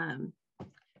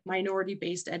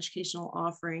 minority-based educational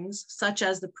offerings, such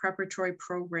as the preparatory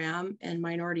program and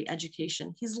minority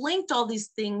education. He's linked all these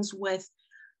things with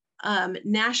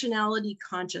nationality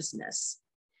consciousness.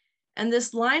 And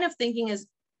this line of thinking is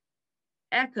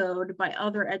echoed by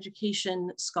other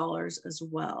education scholars as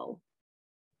well.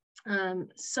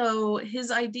 So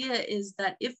his idea is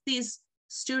that if these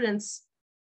students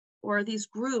or these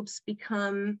groups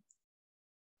become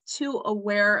too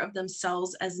aware of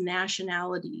themselves as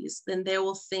nationalities, then they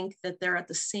will think that they're at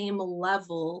the same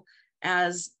level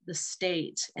as the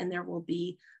state, and there will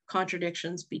be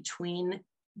contradictions between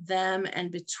them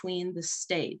and between the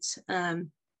state.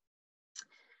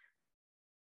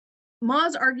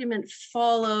 Ma's argument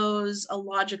follows a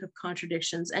logic of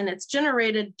contradictions, and it's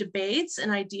generated debates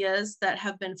and ideas that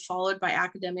have been followed by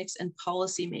academics and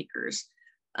policymakers.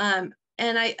 And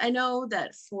I know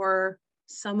that for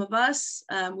some of us,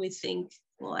 we think,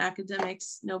 well,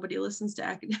 academics, nobody listens to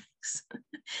academics.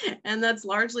 And that's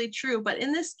largely true. But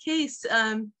in this case,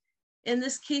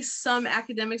 some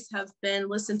academics have been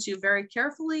listened to very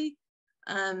carefully,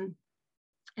 and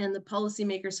the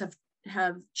policymakers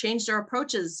have changed their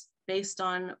approaches based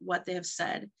on what they have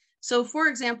said. So for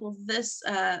example,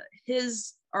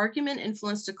 his argument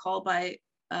influenced a call by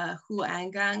Hu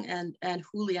Angang and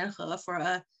Hu Lianhe for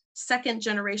a second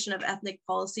generation of ethnic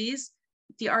policies,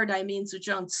 第二代民族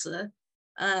政策,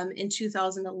 in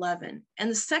 2011.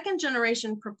 And the second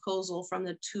generation proposal from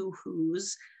the two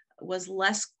Hus was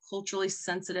less culturally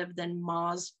sensitive than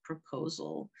Ma's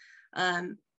proposal.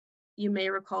 You may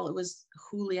recall it was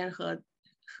Hu Lianhe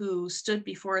who stood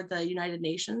before the United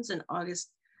Nations in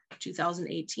August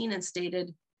 2018 and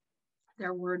stated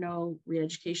there were no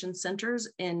re-education centers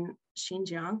in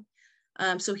Xinjiang.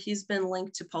 So he's been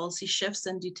linked to policy shifts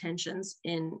and detentions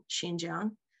in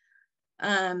Xinjiang.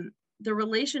 The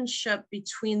relationship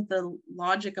between the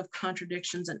logic of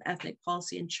contradictions and ethnic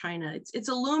policy in China, it's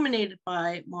illuminated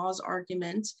by Ma's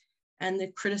argument and the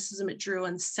criticism it drew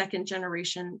in second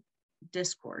generation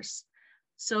discourse.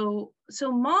 So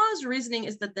Ma's reasoning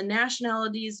is that the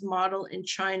nationalities model in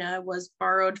China was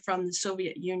borrowed from the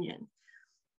Soviet Union.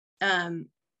 And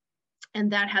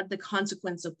that had the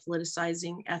consequence of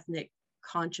politicizing ethnic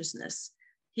consciousness.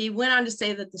 He went on to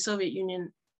say that the Soviet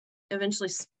Union eventually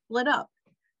split up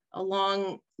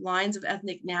along lines of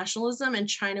ethnic nationalism, and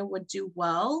China would do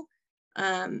well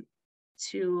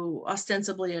to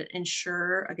ostensibly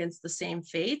ensure against the same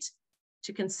fate,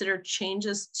 to consider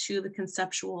changes to the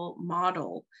conceptual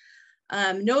model,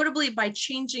 notably by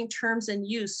changing terms and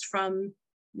use from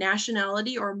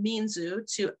nationality or Minzu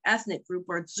to ethnic group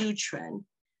or Zuchuan,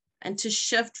 and to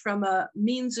shift from a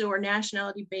Minzu or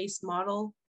nationality-based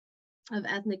model of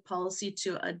ethnic policy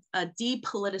to a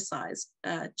depoliticized,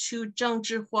 to 政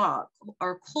治化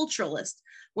or culturalist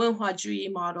文化主义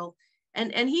model.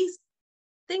 And he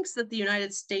thinks that the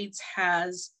United States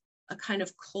has a kind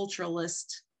of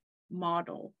culturalist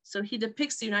model. So he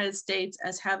depicts the United States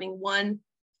as having one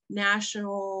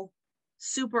national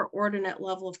superordinate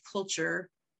level of culture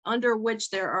under which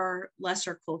there are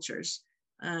lesser cultures,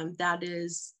 that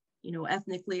is,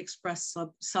 ethnically expressed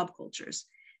subcultures.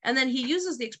 And then he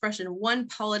uses the expression one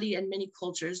polity and many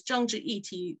cultures, 政治一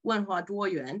体文化多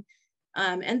元.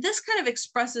 And this kind of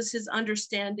expresses his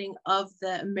understanding of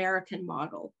the American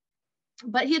model.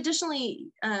 But he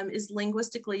additionally is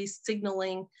linguistically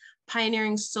signaling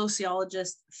pioneering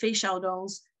sociologist Fei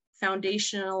Xiaodong's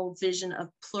foundational vision of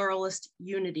pluralist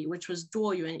unity, which was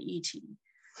多元一体.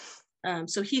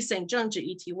 So he's saying 政治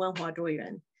一体文化多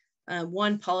元,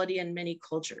 one polity and many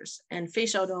cultures. And Fei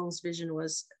Xiaodong's vision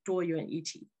was 多元一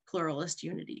体, pluralist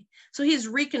unity. So he's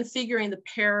reconfiguring the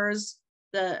pairs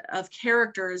of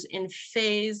characters in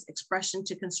Fei's expression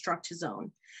to construct his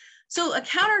own. So a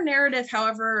counter narrative,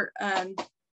 however,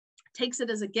 takes it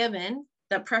as a given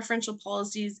that preferential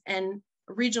policies and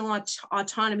regional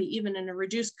autonomy, even in a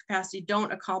reduced capacity,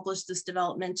 don't accomplish this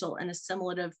developmental and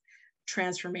assimilative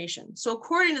transformation. So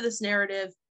according to this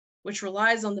narrative, which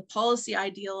relies on the policy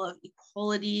ideal of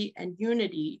equality and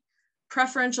unity,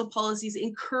 preferential policies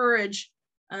encourage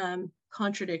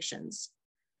contradictions.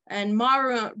 And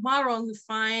Maron, who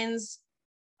finds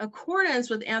accordance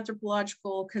with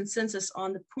anthropological consensus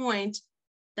on the point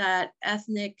that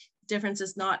ethnic difference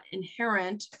is not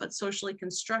inherent, but socially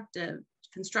constructed,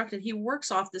 he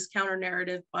works off this counter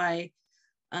narrative by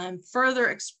further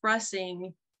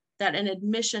expressing that an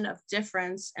admission of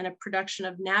difference and a production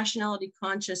of nationality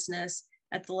consciousness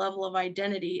at the level of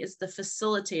identity is the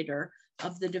facilitator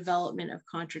of the development of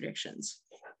contradictions.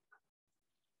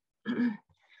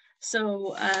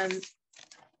 So,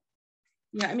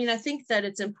 yeah, I mean, I think that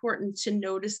it's important to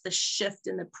notice the shift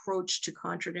in approach to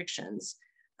contradictions,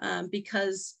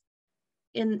 because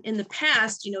in the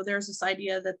past, there's this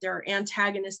idea that there are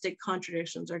antagonistic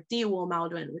contradictions or 敌我矛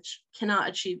盾, which cannot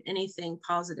achieve anything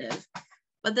positive.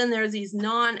 But then there's these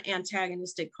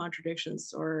non-antagonistic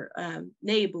contradictions or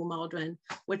内部矛盾,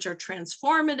 which are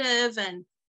transformative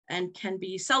and can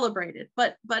be celebrated.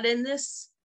 But in this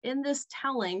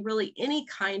telling, really any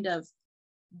kind of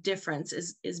difference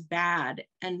is bad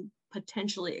and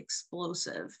potentially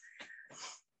explosive.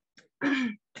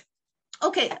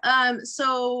 Okay,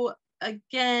 so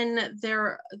again,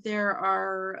 there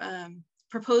are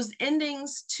proposed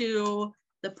endings to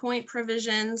the point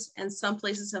provisions, and some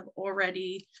places have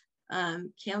already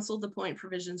canceled the point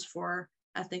provisions for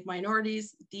ethnic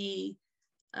minorities. The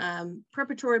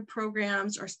preparatory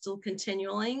programs are still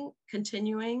continuing,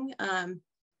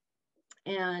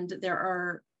 and there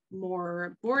are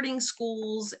more boarding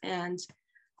schools and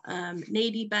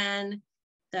Nadiban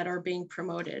that are being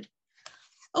promoted.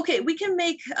 Okay, we can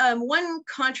make one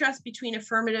contrast between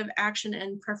affirmative action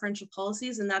and preferential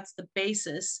policies, and that's the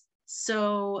basis.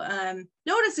 So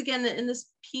notice again that in this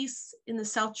piece in the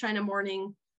South China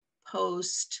Morning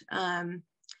Post,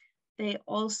 they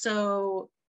also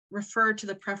refer to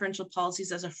the preferential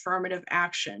policies as affirmative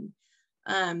action.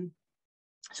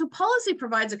 So policy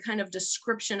provides a kind of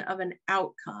description of an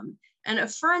outcome, and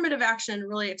affirmative action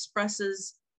really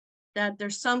expresses that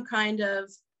there's some kind of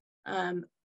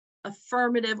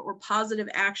affirmative or positive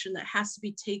action that has to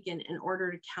be taken in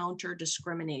order to counter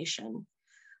discrimination.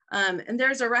 And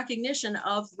there's a recognition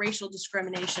of racial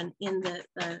discrimination in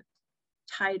the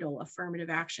title, affirmative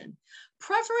action.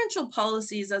 Preferential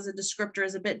policies as a descriptor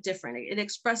is a bit different. It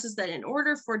expresses that in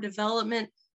order for development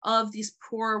of these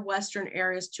poor Western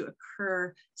areas to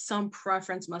occur, some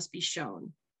preference must be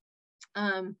shown.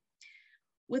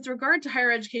 With regard to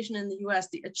higher education in the US,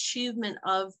 the achievement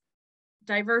of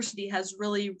diversity has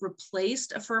really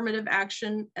replaced affirmative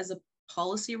action as a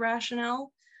policy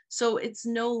rationale. So it's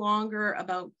no longer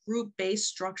about group-based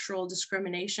structural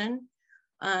discrimination,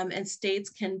 and states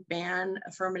can ban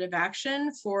affirmative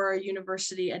action for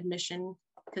university admission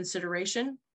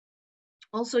consideration.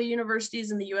 Also,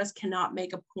 universities in the US cannot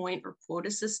make a point or quota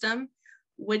system,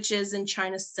 which is in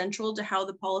China central to how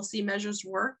the policy measures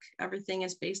work. Everything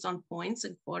is based on points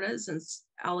and quotas and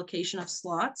allocation of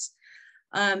slots.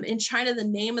 In China, the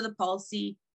name of the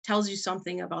policy tells you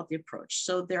something about the approach.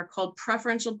 So they're called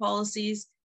preferential policies.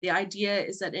 The idea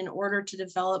is that in order to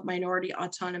develop minority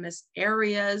autonomous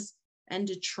areas and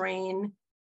to train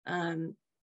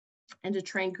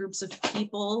groups of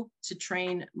people to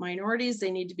train minorities,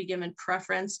 they need to be given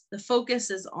preference. The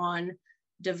focus is on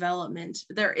development.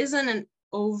 There isn't an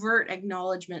overt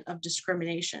acknowledgement of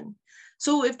discrimination.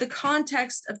 So if the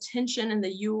context of tension in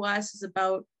the US is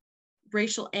about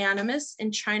racial animus,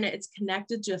 in China, it's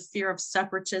connected to a fear of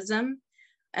separatism.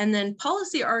 And then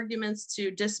policy arguments to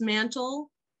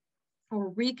dismantle or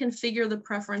reconfigure the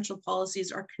preferential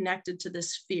policies are connected to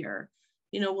this fear.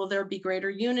 You know, will there be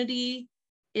greater unity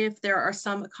if there are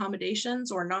some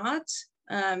accommodations or not?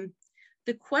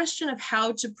 The question of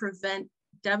how to prevent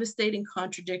devastating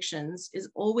contradictions is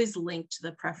always linked to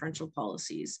the preferential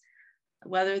policies.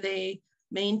 Whether they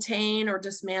maintain or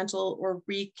dismantle or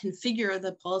reconfigure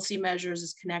the policy measures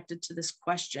is connected to this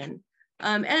question.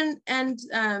 And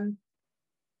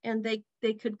they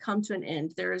could come to an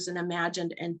end. There is an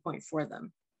imagined endpoint for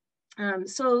them.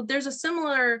 So there's a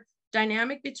similar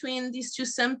dynamic between these two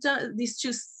systems.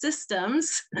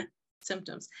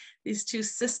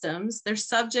 They're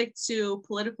subject to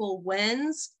political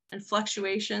winds and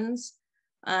fluctuations.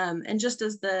 And just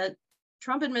as the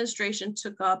Trump administration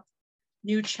took up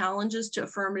new challenges to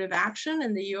affirmative action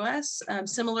in the US,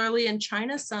 similarly in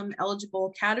China, some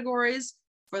eligible categories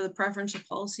for the preferential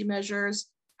policy measures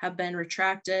have been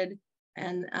retracted,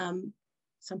 and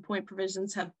some point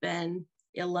provisions have been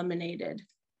eliminated.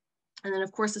 And then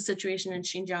of course, the situation in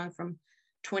Xinjiang from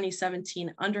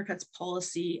 2017 undercuts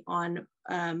policy on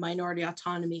minority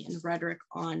autonomy and rhetoric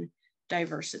on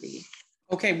diversity.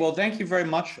 Okay, well, thank you very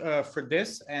much for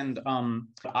this. And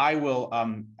I will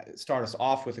start us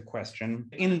off with a question.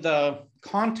 In the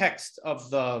context of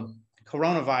the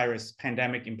coronavirus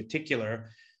pandemic in particular,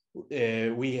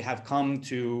 we have come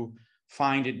to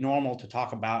find it normal to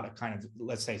talk about a kind of,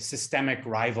 let's say, systemic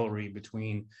rivalry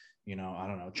between, you know, I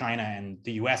don't know, China and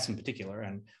the US in particular,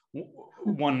 and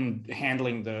one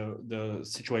handling the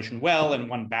situation well and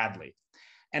one badly.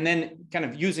 And then kind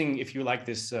of using, if you like,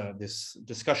 this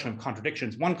discussion of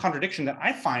contradictions. One contradiction that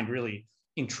I find really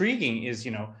intriguing is,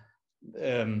 you know,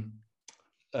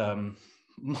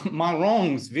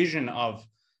 Macron's vision of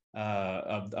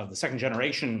the second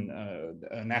generation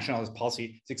nationalist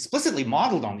policy is explicitly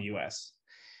modeled on the US.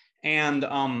 And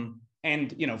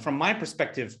you know, from my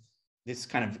perspective, this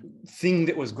kind of thing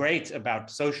that was great about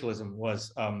socialism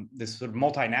was this sort of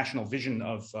multinational vision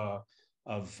of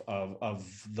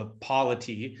the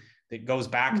polity that goes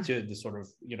back to the sort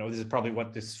of, you know, this is probably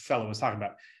what this fellow was talking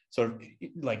about, sort of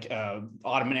like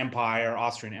Ottoman Empire,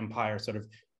 Austrian Empire, sort of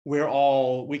we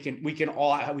can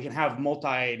have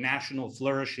multinational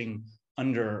flourishing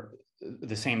under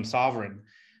the same sovereign,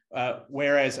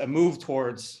 whereas a move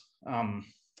towards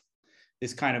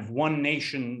this kind of one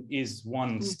nation is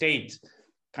one state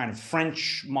kind of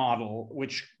French model,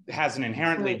 which has an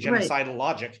inherently genocidal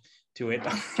logic to it,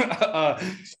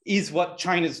 is what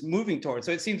China's moving towards.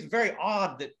 So it seems very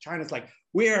odd that China's like,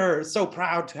 we're so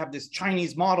proud to have this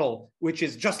Chinese model, which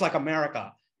is just like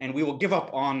America, and we will give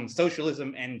up on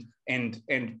socialism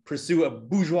and pursue a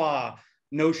bourgeois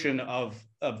notion of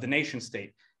the nation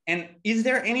state. And is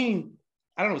there any,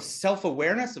 I don't know,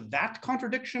 self-awareness of that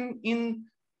contradiction in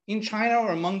China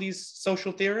or among these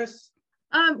social theorists?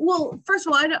 Well, first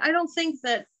of all, I don't think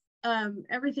that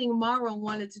everything Macron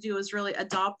wanted to do is really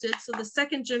adopted. So the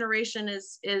second generation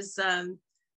is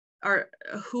are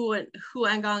Hu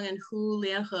Angang and Hu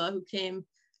Lianhe, who came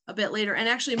a bit later. And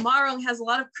actually, Macron has a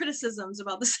lot of criticisms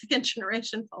about the second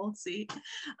generation policy.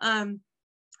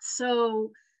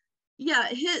 So yeah,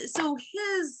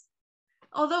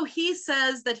 although he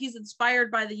says that he's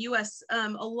inspired by the US,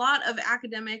 a lot of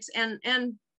academics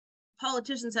and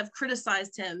politicians have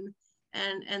criticized him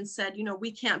and said, you know,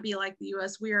 we can't be like the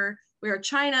US. We are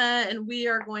China, and we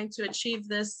are going to achieve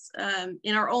this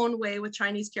in our own way with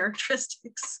Chinese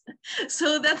characteristics.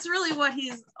 So that's really what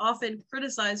he's often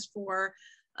criticized for.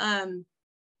 And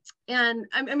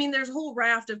I mean, there's a whole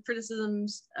raft of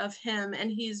criticisms of him,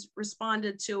 and he's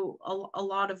responded to a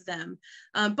lot of them.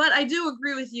 But I do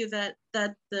agree with you that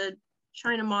the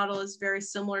China model is very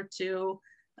similar to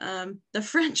the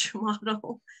French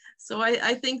model. So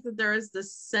I think that there is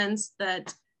this sense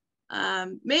that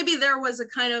maybe there was a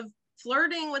kind of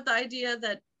flirting with the idea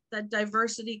that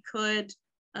diversity could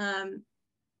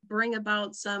bring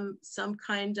about some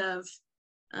kind of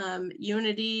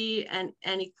unity and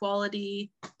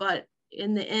equality, but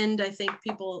in the end, I think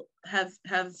people have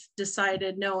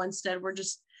decided no. Instead, we're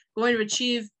just going to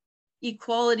achieve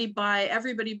equality by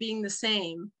everybody being the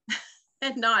same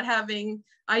and not having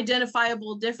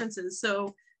identifiable differences.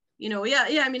 So, you know, yeah.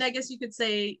 I mean, I guess you could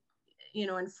say, you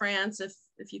know, in France, if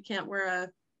you can't wear a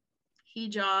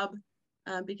hijab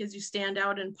because you stand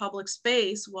out in public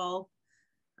space, well,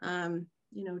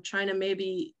 China,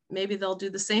 maybe they'll do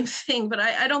the same thing, but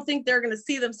I don't think they're going to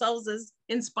see themselves as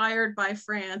inspired by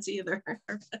France either.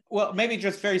 Well, maybe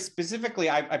just very specifically,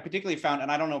 I particularly found,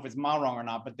 and I don't know if it's wrong or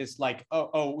not, but this like,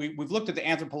 we've looked at the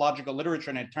anthropological literature,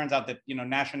 and it turns out that,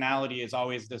 nationality is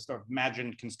always this sort of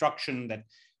imagined construction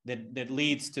that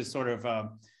leads to sort of,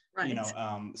 right.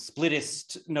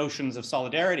 Splittist notions of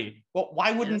solidarity. Well,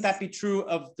 why wouldn't that be true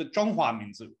of the Zhonghua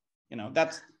Minzu?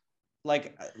 That's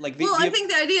like I think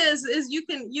the idea is you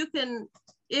can,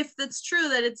 if it's true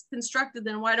that it's constructed,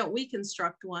 then why don't we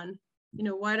construct one?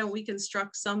 Why don't we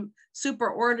construct some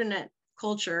superordinate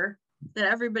culture that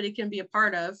everybody can be a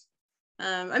part of?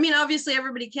 Obviously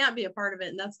everybody can't be a part of it,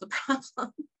 and that's the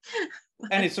problem.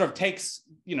 And it sort of takes,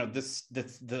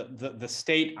 the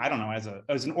state, I don't know,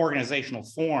 as an organizational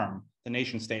form, the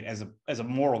nation state as a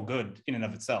moral good in and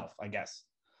of itself, I guess.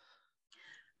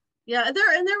 Yeah,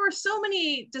 there were so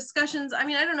many discussions. I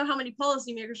don't know how many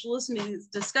policymakers will listen to these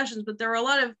discussions, but there were a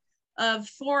lot of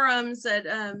forums at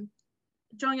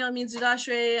Zhongyang Minzu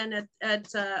Daxue and at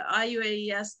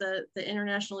IUAES, the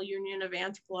International Union of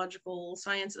Anthropological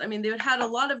Sciences. They had a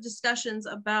lot of discussions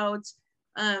about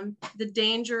the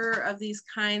danger of these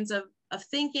kinds of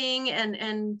thinking,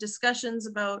 and discussions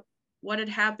about what had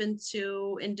happened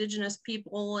to indigenous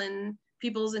people and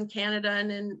peoples in Canada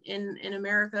and in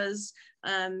Americas,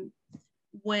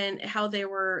 how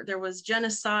there was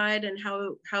genocide and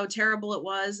how terrible it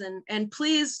was, and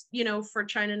please, for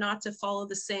China not to follow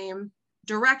the same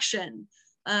direction.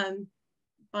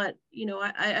 But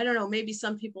I don't know, maybe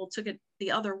some people took it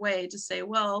the other way to say,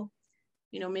 well,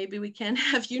 maybe we can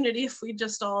have unity if we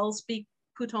just all speak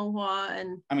Putonghua.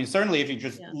 And certainly if you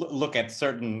just look at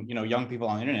certain, young people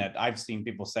on the internet, I've seen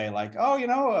people say like, oh,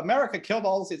 America killed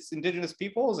all its indigenous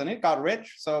peoples and it got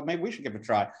rich, so maybe we should give it a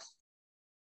try.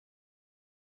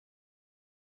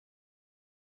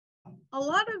 A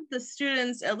lot of the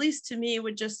students, at least to me,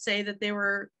 would just say that they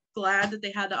were glad that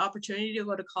they had the opportunity to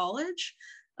go to college.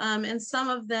 And some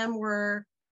of them were,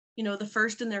 the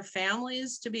first in their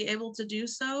families to be able to do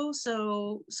so.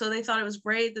 So they thought it was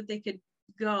great that they could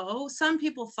go. Some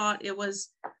people thought it was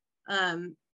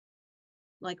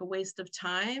like a waste of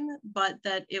time, but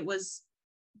that it was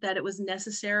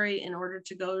necessary in order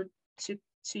to go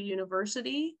to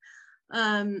university.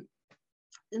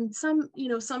 And some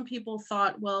people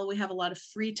thought, well, we have a lot of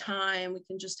free time, we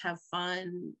can just have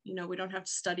fun, we don't have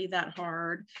to study that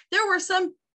hard. There were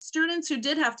some students who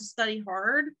did have to study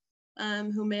hard,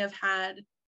 who may have had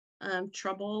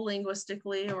trouble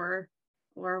linguistically or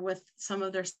with some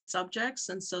of their subjects,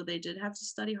 and so they did have to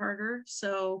study harder.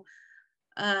 So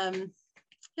so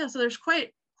there's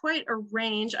quite a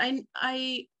range.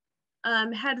 I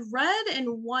had read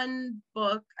in one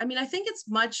book, I think it's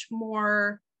much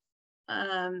more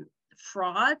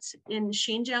fraught in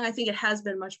Xinjiang. I think it has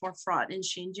been much more fraught in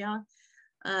Xinjiang,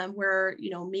 where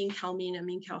Ming Kaomin and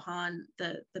Ming Kaohan,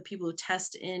 the people who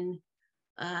test in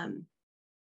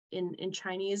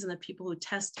Chinese and the people who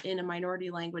test in a minority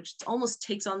language, it almost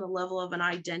takes on the level of an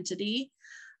identity.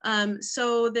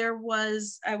 So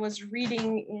I was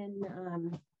reading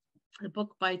in a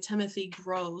book by Timothy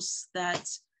Gross that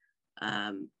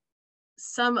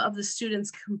some of the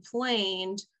students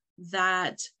complained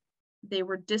that they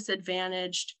were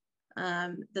disadvantaged,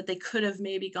 that they could have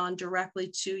maybe gone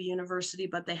directly to university,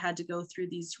 but they had to go through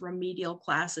these remedial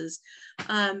classes.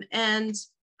 And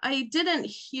I didn't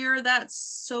hear that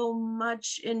so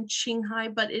much in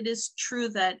Qinghai, but it is true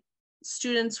that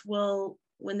students will,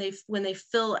 when they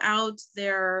fill out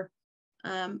their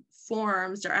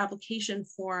forms, their application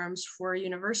forms for a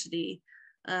university,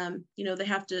 they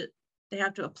have to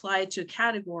apply to a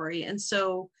category. And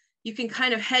so you can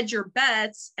kind of hedge your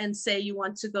bets and say you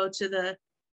want to go to the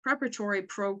preparatory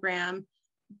program,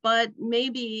 but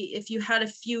maybe if you had a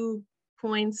few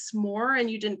points more and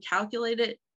you didn't calculate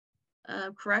it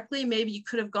correctly, maybe you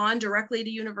could have gone directly to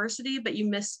university, but you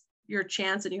missed your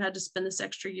chance and you had to spend this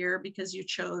extra year because you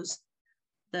chose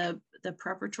the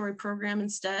preparatory program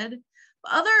instead.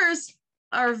 Others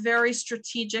are very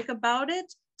strategic about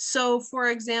it. So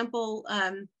for example,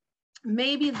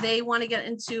 maybe they want to get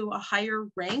into a higher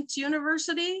ranked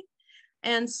university.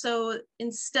 And so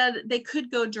instead they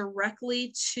could go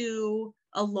directly to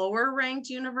a lower ranked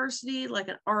university, like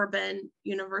an urban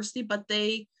university, but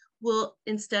they will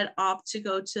instead opt to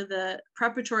go to the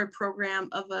preparatory program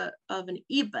of an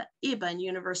Iban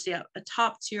university, a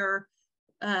top tier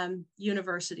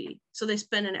university. So they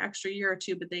spend an extra year or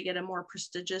two, but they get a more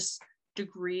prestigious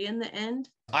degree in the end.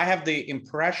 I have the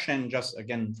impression, just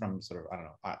again from sort of, I don't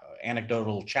know,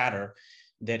 anecdotal chatter,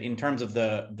 that in terms of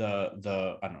the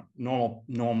I don't know,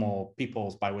 normal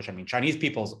peoples, by which I mean Chinese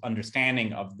people's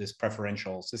understanding of this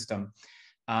preferential system,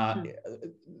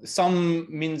 some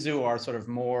Minzu are sort of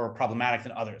more problematic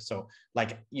than others. So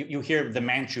like you hear the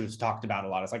Manchus talked about a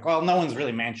lot. It's like, well, no one's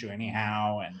really Manchu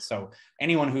anyhow. And so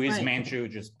anyone who is Manchu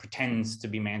just pretends to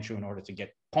be Manchu in order to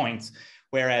get points.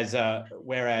 Whereas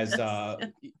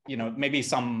you know, maybe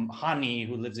some Hani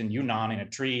who lives in Yunnan in a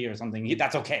tree or something,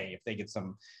 that's okay if they get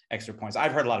some extra points.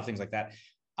 I've heard a lot of things like that.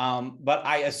 But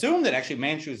I assume that actually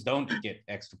Manchus don't get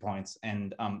extra points.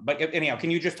 And but anyhow,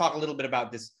 can you just talk a little bit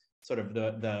about this sort of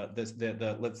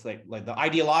the let's say like the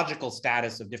ideological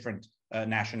status of different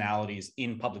nationalities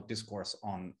in public discourse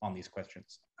on these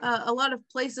questions? A lot of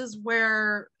places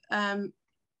where the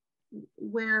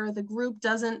group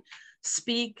doesn't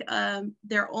speak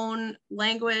their own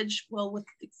language, well, with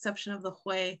the exception of the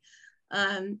Hui,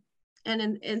 and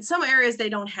in some areas they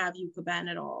don't have Yukoban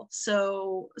at all.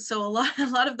 So a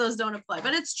lot of those don't apply.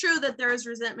 But it's true that there is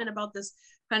resentment about this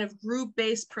kind of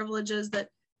group-based privileges that,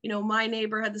 you know, my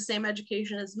neighbor had the same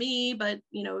education as me, but,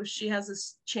 you know, she has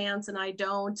this chance and I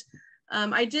don't.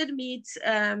 I did meet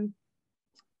a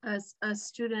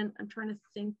student, I'm trying to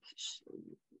think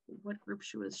what group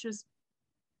she was. She was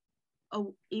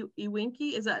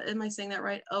Iwinki, is that, am I saying that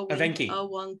right? Iwinki.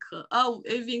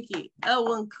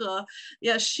 Iwinki.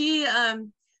 Yeah, she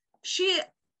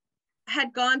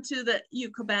had gone to the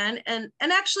Yukoban and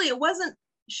actually it wasn't,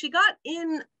 she got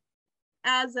in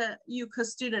as a Yuka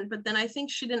student, but then I think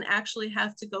she didn't actually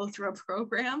have to go through a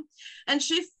program. And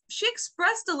she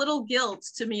expressed a little guilt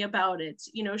to me about it.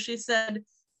 You know, she said,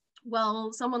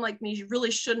 well, someone like me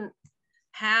really shouldn't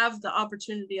have the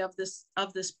opportunity of this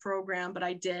program, but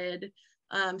I did.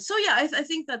 So yeah, I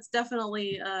think that's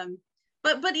definitely,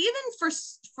 but even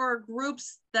for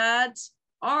groups that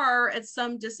are at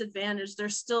some disadvantage,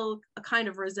 there's still a kind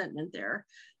of resentment there.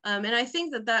 And I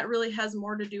think that really has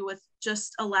more to do with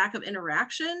just a lack of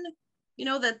interaction, you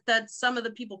know, that some of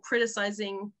the people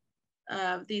criticizing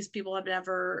these people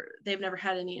they've never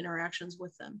had any interactions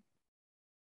with them.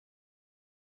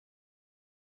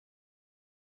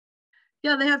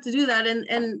 Yeah, they have to do that.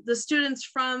 And the students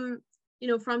from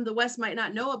the West might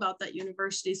not know about that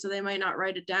university, so they might not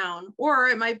write it down, or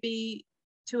it might be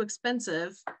too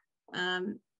expensive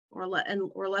or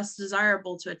less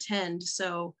desirable to attend.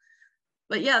 So,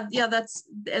 but yeah,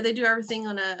 they do everything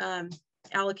on a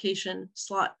allocation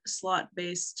slot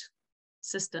based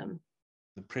system.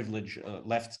 The privilege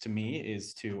left to me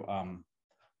is to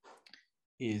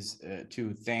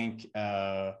thank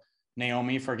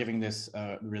Naomi for giving this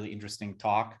really interesting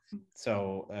talk.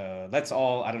 So let's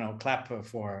all, I don't know, clap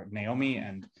for Naomi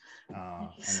and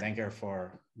thank her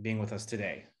for being with us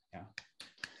today. Yeah.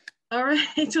 All right.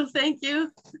 Well, thank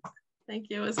you. Thank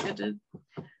you. It was good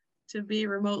to be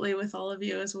remotely with all of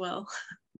you as well.